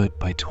output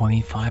by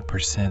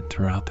 25%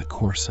 throughout the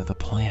course of the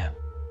plan.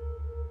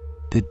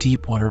 The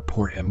deepwater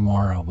port at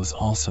Muara was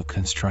also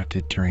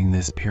constructed during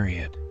this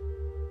period.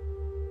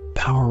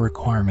 Power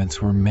requirements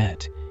were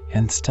met,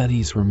 and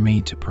studies were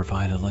made to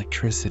provide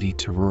electricity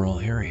to rural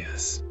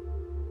areas.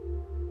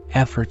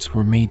 Efforts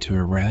were made to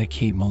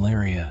eradicate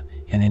malaria,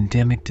 an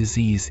endemic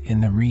disease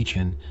in the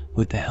region,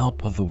 with the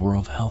help of the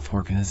World Health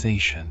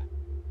Organization.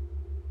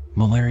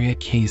 Malaria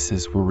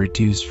cases were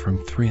reduced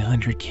from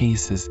 300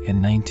 cases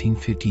in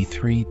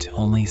 1953 to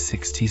only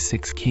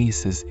 66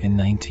 cases in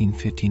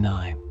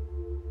 1959.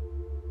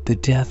 The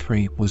death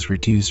rate was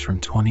reduced from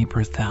 20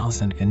 per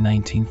thousand in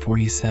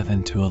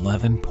 1947 to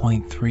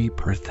 11.3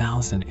 per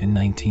thousand in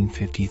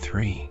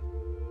 1953.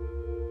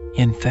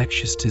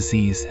 Infectious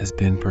disease has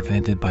been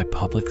prevented by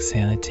public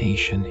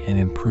sanitation and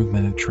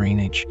improvement of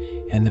drainage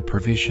and the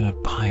provision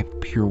of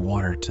piped pure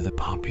water to the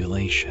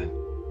population.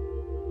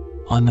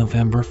 On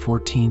November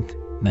 14,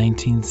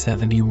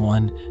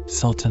 1971,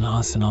 Sultan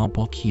Hassan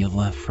al-Bolkiah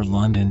left for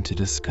London to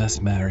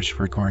discuss matters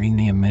regarding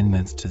the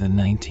amendments to the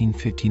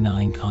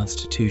 1959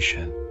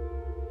 Constitution.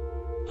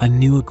 A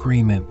new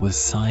agreement was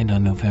signed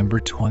on November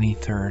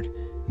 23,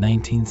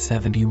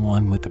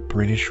 1971, with the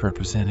British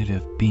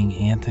representative being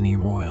Anthony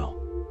Royal.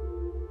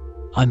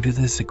 Under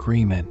this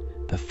agreement,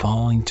 the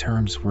following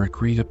terms were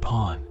agreed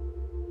upon.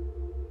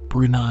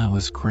 Brunei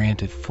was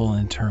granted full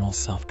internal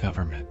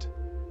self-government.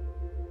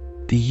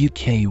 The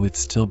UK would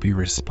still be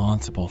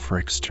responsible for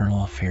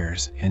external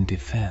affairs and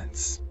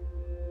defense.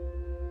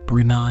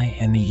 Brunei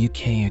and the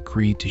UK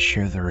agreed to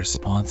share the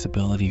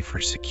responsibility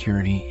for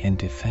security and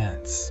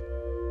defense.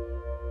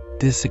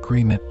 This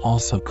agreement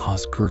also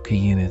caused Gurkha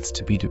units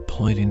to be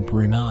deployed in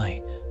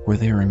Brunei, where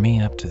they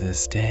remain up to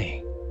this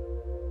day.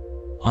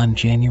 On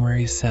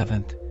January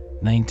 7,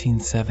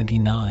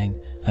 1979,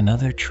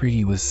 another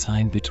treaty was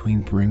signed between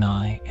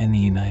Brunei and the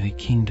United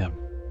Kingdom.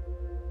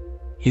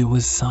 It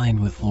was signed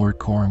with Lord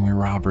Cornwall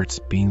Roberts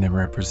being the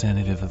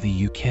representative of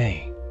the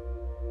UK.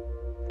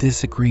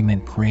 This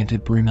agreement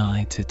granted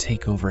Brunei to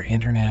take over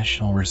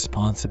international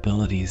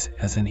responsibilities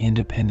as an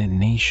independent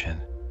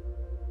nation.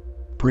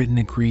 Britain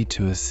agreed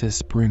to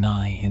assist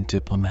Brunei in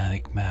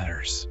diplomatic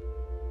matters.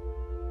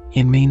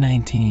 In May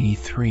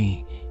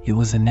 1983, it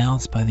was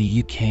announced by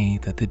the UK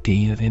that the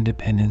date of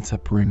independence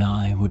of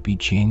Brunei would be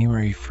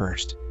January 1,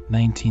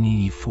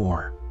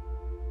 1984.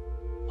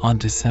 On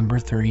December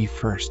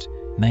 31,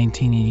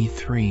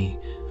 1983,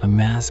 a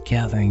mass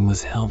gathering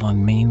was held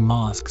on main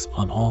mosques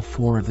on all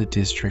 4 of the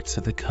districts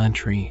of the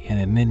country,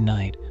 and at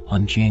midnight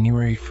on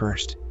January 1,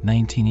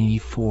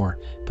 1984,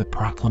 the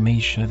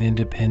Proclamation of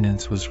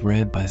Independence was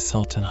read by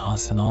Sultan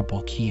Hassan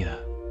al-Bolkiah.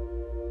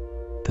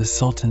 The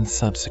Sultan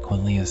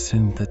subsequently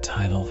assumed the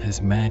title of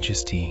His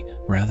Majesty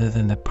rather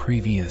than the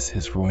previous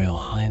His Royal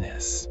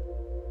Highness.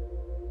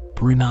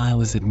 Brunei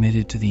was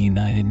admitted to the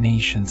United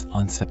Nations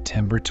on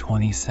September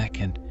 22,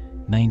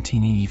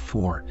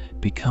 1984,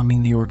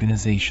 becoming the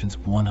organization's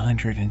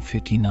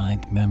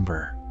 159th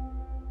member.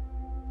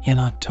 In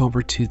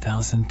October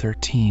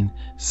 2013,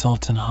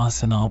 Sultan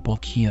Hassan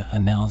al-Bolkiah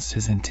announced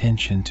his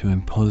intention to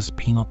impose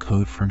penal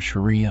code from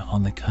Sharia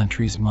on the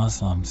country's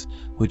Muslims,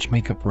 which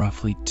make up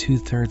roughly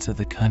 2/3 of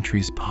the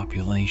country's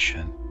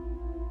population.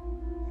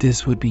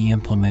 This would be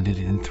implemented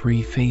in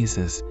 3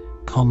 phases,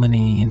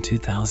 culminating in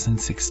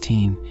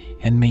 2016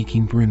 and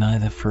making Brunei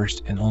the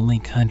first and only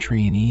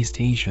country in East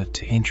Asia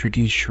to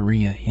introduce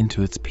Sharia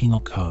into its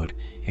penal code,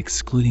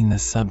 excluding the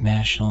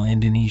subnational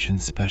Indonesian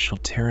Special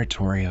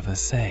Territory of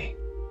Aceh.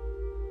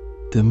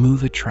 The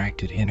move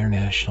attracted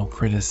international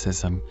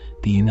criticism,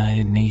 the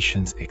United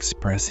Nations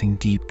expressing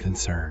deep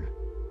concern.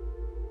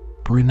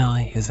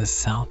 Brunei is a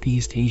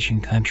Southeast Asian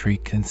country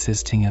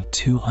consisting of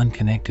two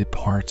unconnected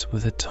parts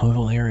with a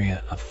total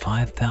area of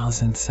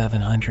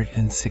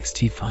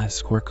 5,765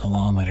 square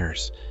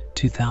kilometers,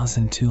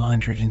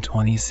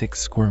 2,226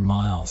 square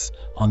miles,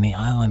 on the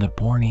island of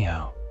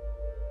Borneo.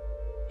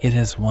 It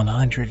has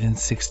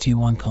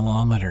 161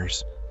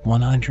 kilometers,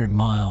 100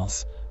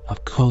 miles,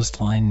 of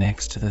coastline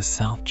next to the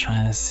South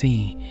China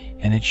Sea,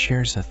 and it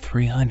shares a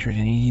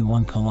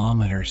 381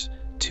 kilometers,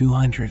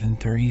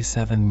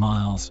 237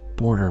 miles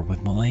border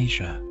with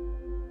Malaysia.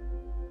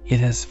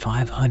 It has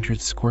 500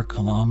 square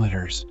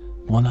kilometers,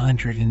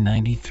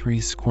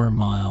 193 square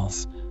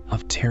miles,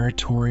 of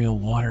territorial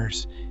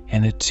waters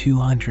and a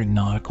 200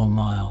 nautical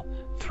mile,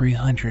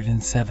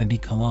 370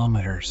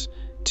 kilometers,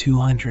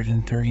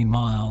 230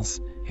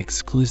 miles,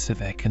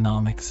 exclusive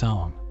economic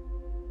zone.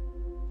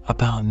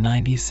 About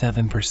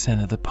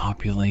 97% of the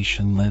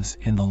population lives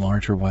in the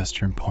larger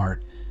western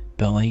part,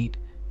 Belt,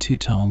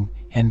 Tutong,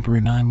 and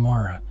Brunei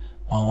Mara,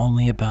 while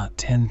only about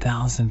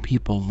 10,000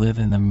 people live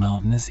in the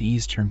mountainous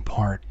eastern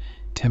part,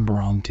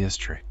 Temburong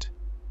district.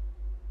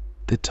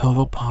 The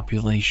total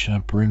population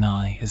of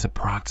Brunei is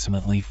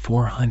approximately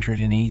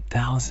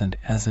 408,000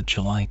 as of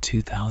July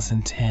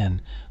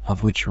 2010,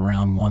 of which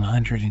around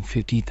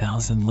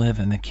 150,000 live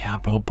in the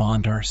capital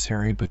Bandar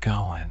Seri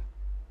Begawan.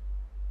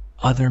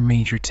 Other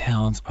major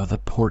towns are the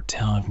port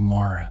town of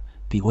Muara,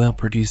 the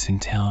oil-producing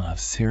town of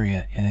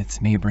Syria, and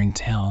its neighboring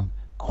town,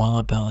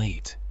 Kuala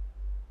Belt.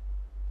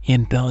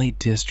 In Belt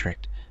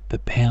district, the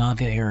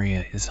Panaga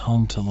area is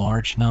home to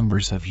large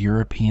numbers of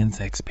European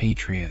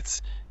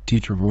expatriates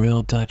due to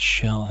Royal Dutch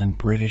Shell and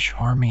British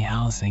Army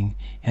housing,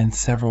 and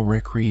several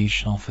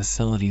recreational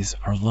facilities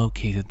are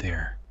located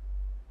there.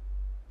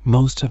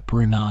 Most of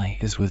Brunei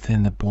is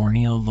within the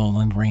Borneo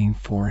lowland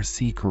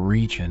rainforest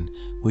ecoregion,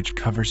 which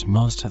covers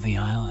most of the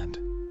island.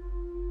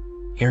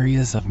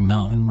 Areas of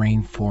mountain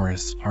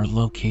rainforests are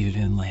located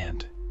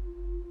inland.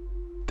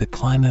 The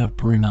climate of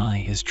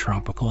Brunei is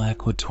tropical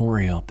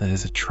equatorial, that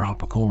is a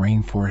tropical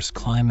rainforest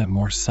climate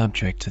more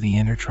subject to the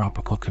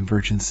intertropical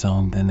convergence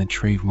zone than the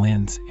trade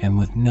winds, and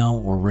with no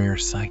or rare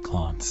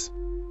cyclones.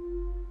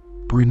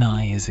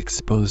 Brunei is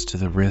exposed to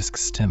the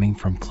risks stemming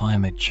from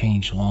climate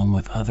change along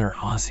with other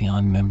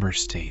ASEAN member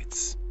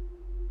states.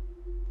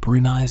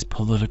 Brunei's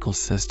political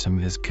system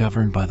is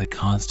governed by the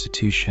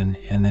constitution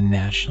and the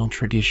national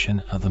tradition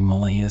of the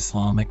Malay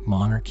Islamic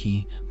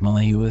monarchy,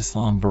 Malayu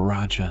Islam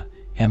Baraja,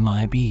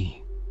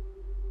 MIB.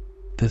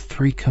 The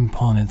three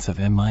components of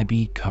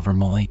MIB cover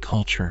Malay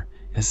culture,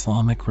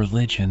 Islamic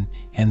religion,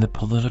 and the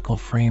political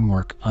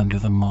framework under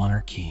the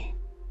monarchy.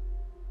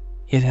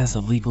 It has a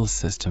legal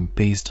system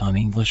based on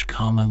English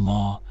common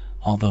law,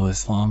 although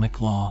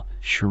Islamic law,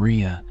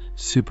 Sharia,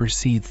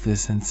 supersedes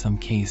this in some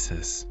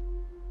cases.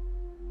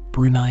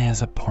 Brunei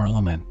has a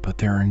parliament, but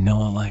there are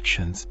no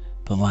elections.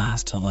 The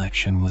last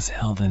election was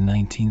held in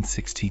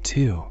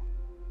 1962.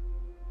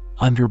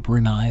 Under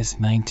Brunei's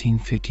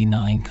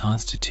 1959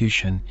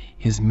 constitution,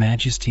 His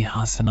Majesty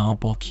Hassan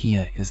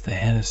al-Bolkiah is the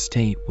head of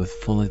state with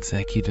full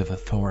executive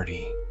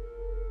authority.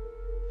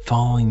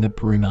 Following the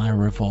Brunei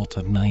Revolt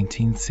of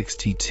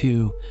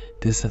 1962,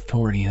 this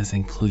authority has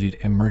included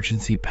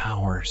emergency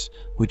powers,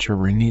 which are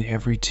renewed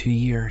every 2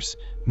 years,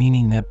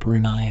 meaning that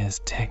Brunei has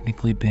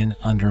technically been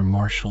under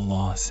martial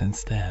law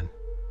since then.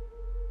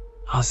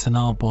 Hassan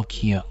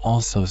al-Bolkiah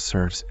also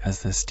serves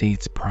as the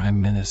state's prime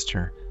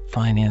minister,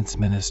 finance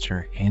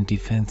minister, and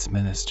defense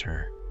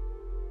minister.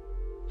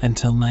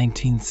 Until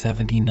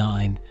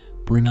 1979,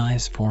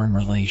 Brunei's foreign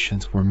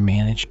relations were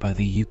managed by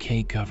the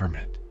UK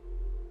government.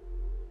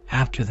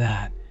 After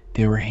that,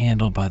 they were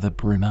handled by the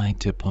Brunei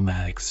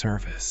Diplomatic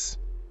Service.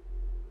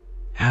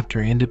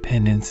 After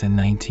independence in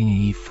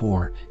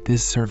 1984,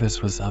 this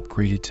service was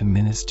upgraded to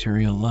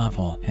ministerial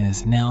level and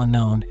is now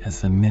known as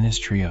the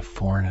Ministry of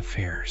Foreign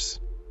Affairs.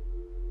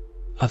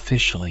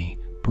 Officially,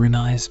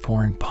 Brunei's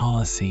foreign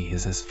policy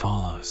is as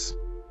follows: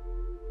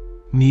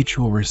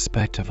 mutual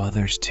respect of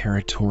others'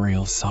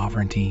 territorial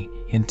sovereignty,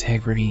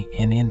 integrity,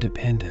 and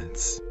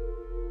independence.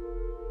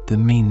 The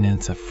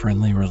maintenance of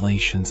friendly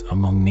relations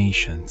among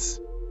nations.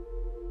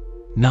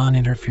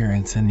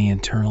 Non-interference in the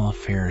internal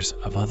affairs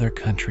of other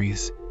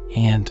countries,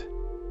 and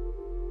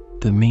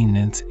the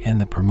maintenance and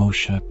the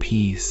promotion of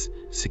peace,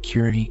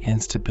 security,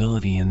 and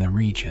stability in the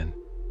region.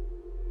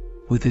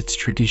 With its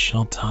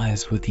traditional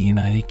ties with the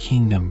United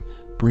Kingdom,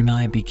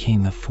 Brunei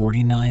became the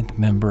 49th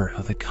member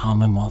of the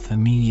Commonwealth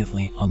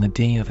immediately on the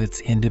day of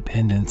its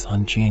independence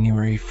on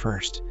January 1,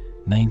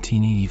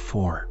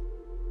 1984.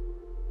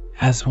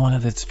 As one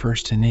of its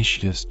first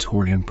initiatives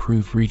toward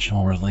improved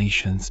regional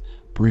relations,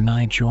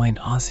 Brunei joined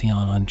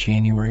ASEAN on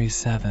January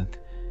 7,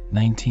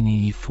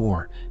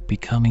 1984,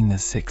 becoming the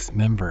 6th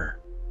member.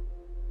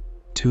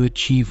 To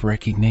achieve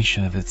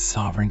recognition of its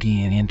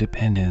sovereignty and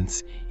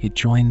independence, it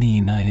joined the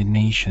United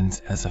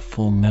Nations as a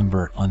full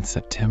member on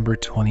September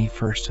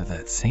 21 of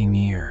that same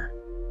year.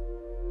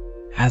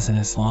 As an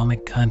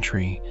Islamic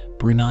country,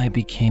 Brunei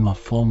became a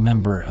full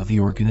member of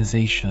the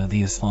Organization of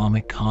the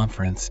Islamic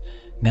Conference,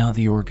 now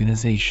the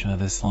Organization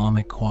of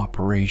Islamic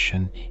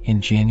Cooperation,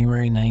 in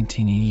January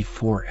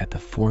 1984 at the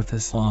Fourth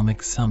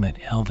Islamic Summit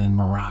held in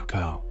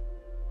Morocco.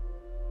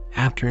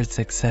 After its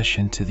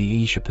accession to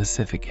the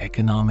Asia-Pacific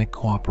Economic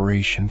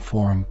Cooperation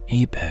Forum,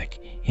 APEC,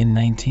 in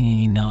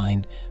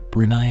 1989,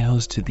 Brunei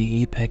hosted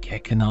the APEC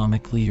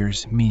Economic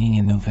Leaders meeting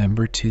in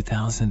November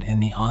 2000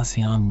 and the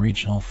ASEAN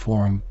Regional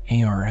Forum,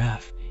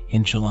 ARF,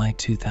 in July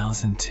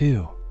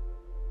 2002.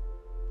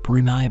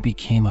 Brunei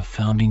became a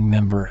founding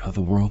member of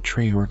the World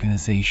Trade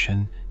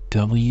Organization,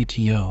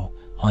 WTO,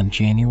 on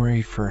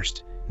January 1,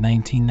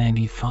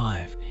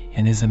 1995,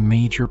 and is a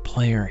major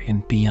player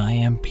in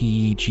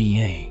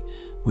BIMPEGA,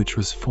 which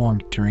was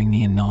formed during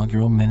the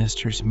inaugural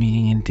ministers'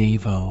 meeting in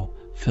Davao,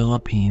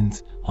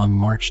 Philippines, on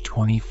March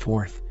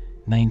 24,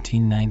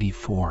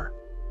 1994.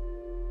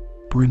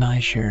 Brunei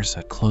shares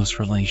a close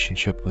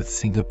relationship with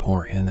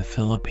Singapore and the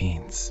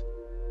Philippines.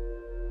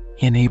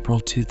 In April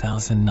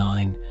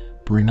 2009,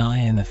 Brunei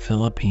and the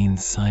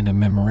Philippines signed a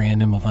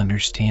Memorandum of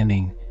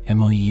Understanding,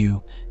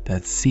 MOU,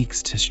 that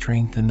seeks to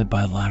strengthen the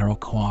bilateral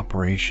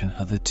cooperation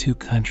of the two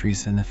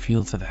countries in the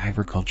fields of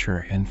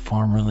agriculture and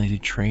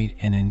farm-related trade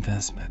and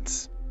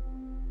investments.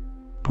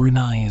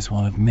 Brunei is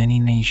one of many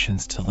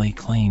nations to lay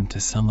claim to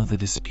some of the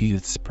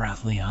disputed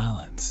Spratly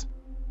Islands.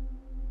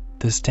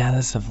 The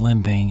status of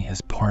Lembang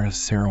as part of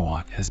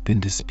Sarawak has been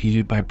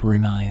disputed by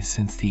Brunei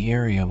since the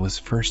area was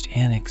first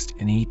annexed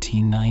in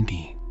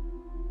 1890.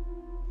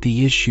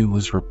 The issue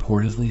was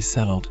reportedly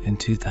settled in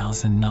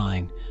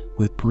 2009,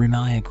 with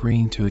Brunei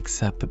agreeing to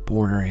accept the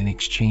border in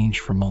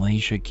exchange for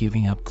Malaysia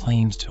giving up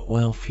claims to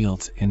oil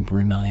fields in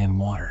Bruneian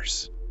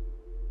waters.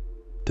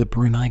 The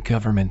Brunei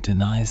government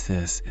denies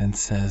this and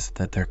says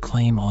that their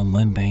claim on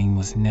Lembang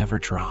was never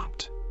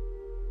dropped.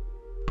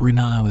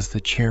 Brunei was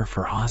the chair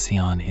for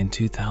ASEAN in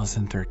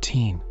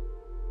 2013.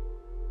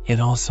 It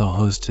also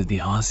hosted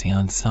the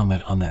ASEAN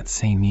Summit on that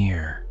same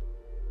year.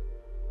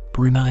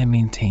 Brunei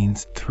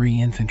maintains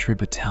 3 infantry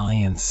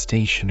battalions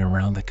stationed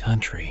around the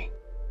country.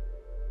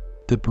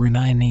 The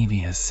Brunei Navy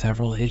has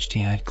several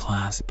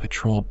Ijtihad-class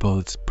patrol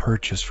boats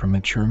purchased from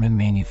a German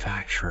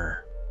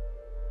manufacturer.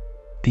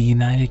 The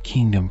United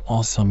Kingdom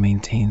also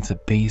maintains a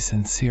base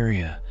in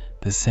Syria,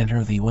 the center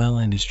of the oil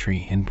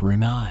industry in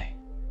Brunei.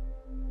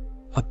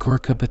 A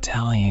Gurkha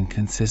battalion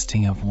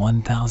consisting of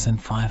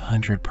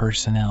 1,500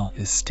 personnel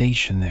is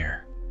stationed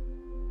there.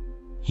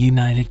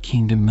 United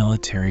Kingdom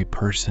military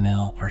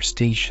personnel are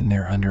stationed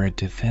there under a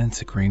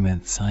defense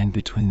agreement signed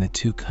between the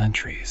two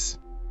countries.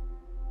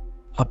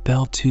 A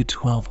Bell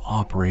 212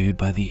 operated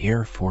by the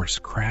Air Force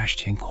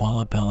crashed in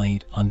Kuala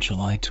Belait on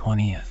July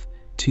 20,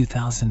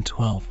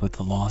 2012 with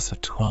the loss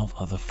of 12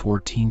 of the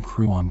 14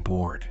 crew on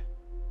board.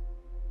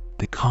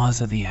 The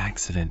cause of the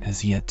accident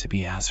is yet to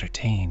be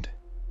ascertained.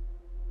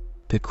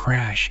 The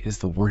crash is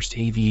the worst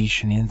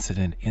aviation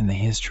incident in the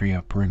history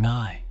of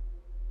Brunei.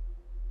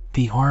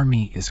 The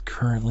Army is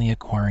currently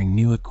acquiring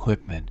new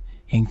equipment,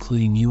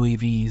 including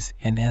UAVs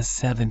and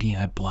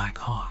S-70i Black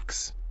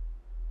Hawks.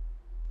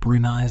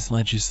 Brunei's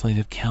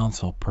Legislative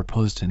Council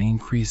proposed an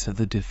increase of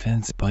the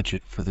defense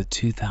budget for the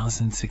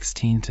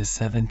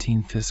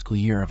 2016-17 fiscal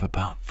year of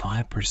about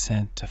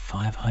 5% to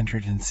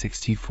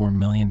 564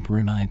 million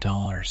Brunei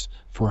dollars,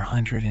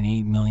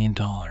 $408 million.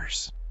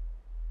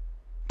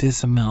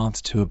 This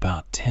amounts to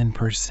about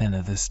 10%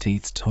 of the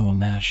state's total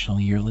national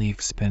yearly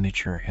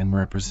expenditure and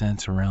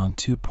represents around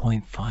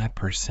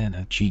 2.5%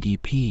 of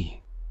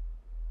GDP.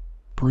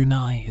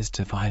 Brunei is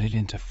divided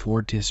into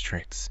 4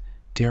 districts,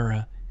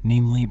 Dera,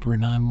 namely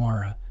Brunei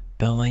Muara,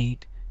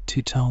 Belait,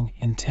 Tutong,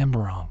 and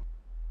Temburong.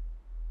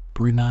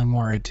 Brunei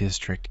Muara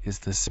district is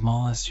the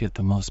smallest yet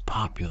the most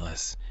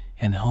populous,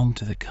 and home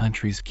to the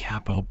country's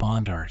capital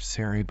Bandar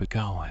Seri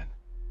Begawan.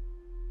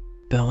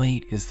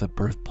 Belait is the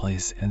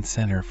birthplace and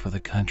center for the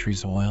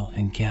country's oil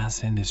and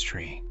gas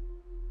industry.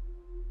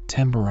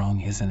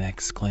 Temburong is an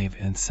exclave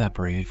and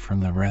separated from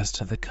the rest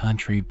of the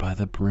country by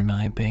the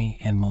Brunei Bay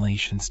and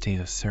Malaysian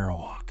state of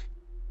Sarawak.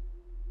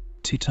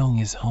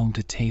 Tutong is home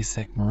to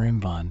Tasek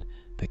Marimban,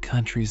 the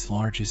country's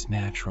largest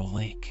natural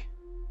lake.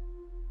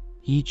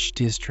 Each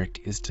district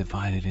is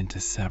divided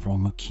into several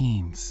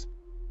mukims.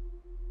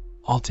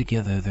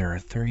 Altogether there are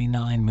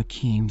 39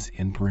 mukims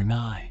in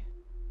Brunei.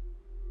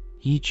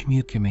 Each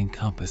mukim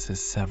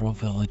encompasses several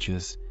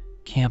villages,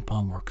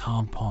 kampong or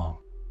kampong.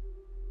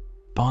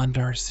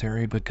 Bandar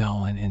Seri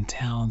Begawan and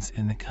towns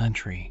in the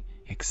country,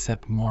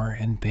 except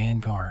Muara and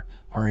Bangar,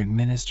 are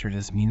administered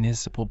as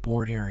municipal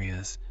board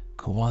areas,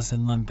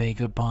 Kawasan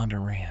Lembaga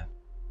Bandaran.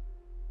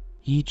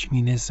 Each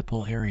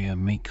municipal area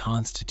may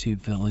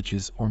constitute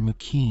villages or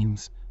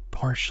mukims,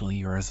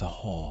 partially or as a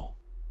whole.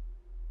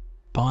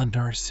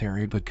 Bandar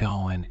Seri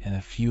Begawan and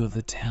a few of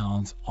the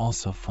towns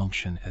also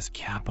function as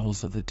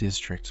capitals of the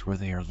districts where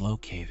they are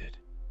located.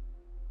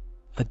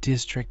 A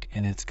district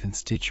and its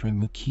constituent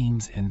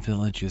mukims and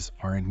villages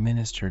are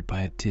administered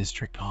by a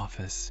district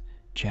office,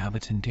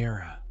 Jabatan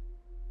Dera.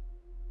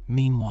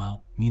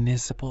 Meanwhile,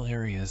 municipal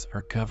areas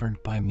are governed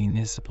by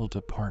municipal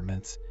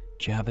departments,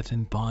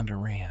 Jabatan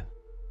Bandaran.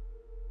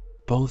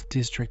 Both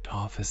district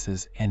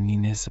offices and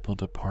municipal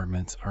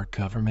departments are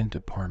government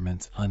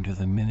departments under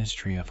the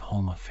Ministry of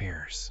Home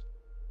Affairs.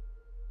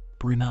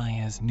 Brunei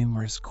has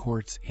numerous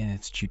courts in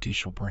its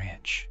judicial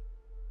branch.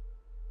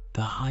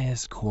 The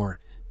highest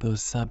court, though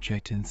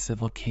subject in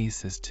civil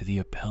cases to the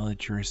appellate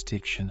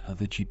jurisdiction of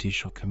the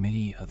Judicial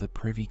Committee of the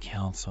Privy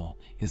Council,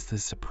 is the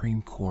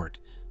Supreme Court,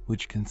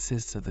 which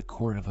consists of the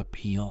Court of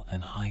Appeal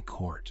and High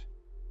Court.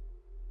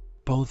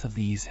 Both of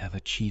these have a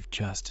Chief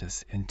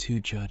Justice and 2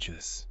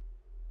 judges.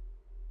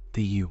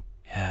 The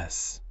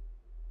U.S.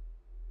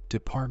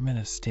 Department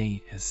of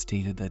State has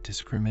stated that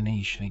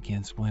discrimination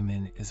against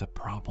women is a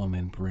problem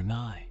in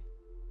Brunei.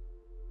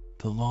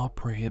 The law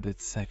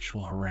prohibits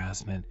sexual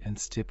harassment and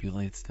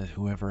stipulates that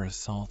whoever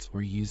assaults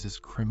or uses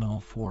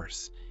criminal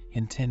force,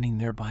 intending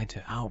thereby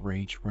to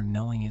outrage or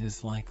knowing it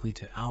is likely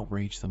to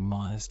outrage the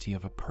modesty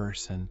of a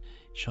person,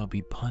 shall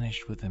be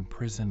punished with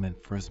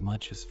imprisonment for as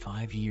much as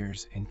 5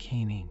 years and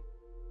caning.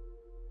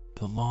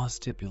 The law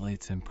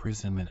stipulates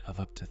imprisonment of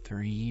up to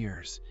 30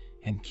 years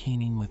and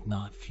caning with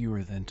not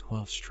fewer than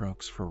 12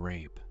 strokes for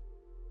rape.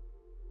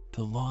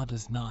 The law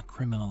does not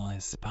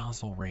criminalize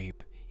spousal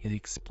rape. It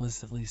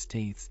explicitly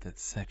states that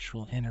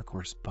sexual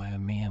intercourse by a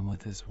man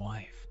with his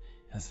wife,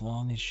 as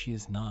long as she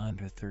is not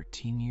under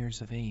 13 years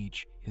of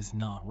age, is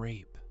not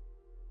rape.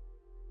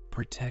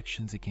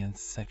 Protections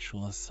against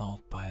sexual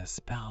assault by a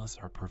spouse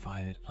are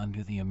provided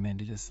under the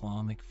amended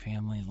Islamic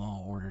Family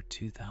Law Order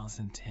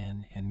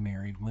 2010 and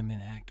Married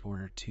Women Act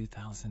Order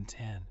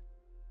 2010.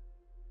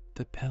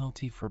 The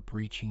penalty for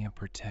breaching a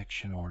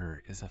protection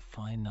order is a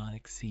fine not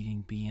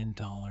exceeding BN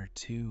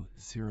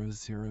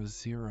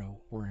 $2,000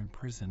 or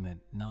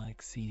imprisonment not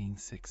exceeding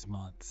 6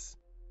 months.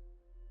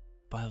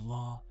 By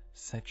law,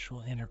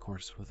 sexual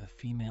intercourse with a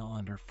female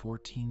under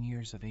 14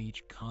 years of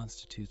age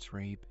constitutes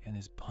rape and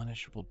is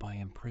punishable by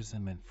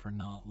imprisonment for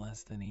not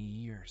less than 8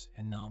 years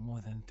and not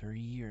more than 30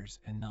 years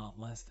and not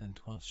less than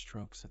 12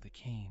 strokes of the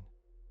cane.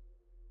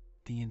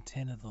 The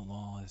intent of the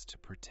law is to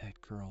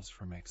protect girls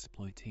from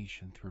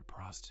exploitation through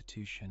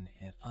prostitution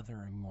and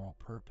other immoral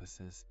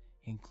purposes,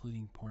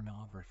 including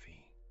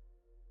pornography.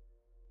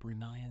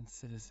 Bruneian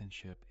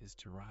citizenship is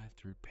derived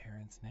through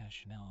parents'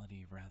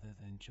 nationality rather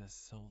than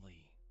just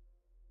solely.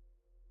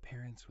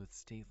 Parents with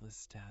stateless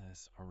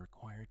status are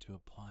required to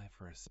apply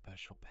for a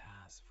special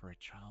pass for a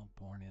child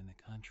born in the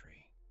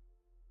country.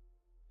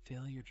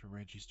 Failure to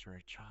register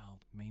a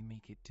child may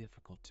make it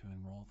difficult to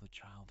enroll the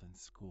child in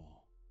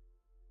school.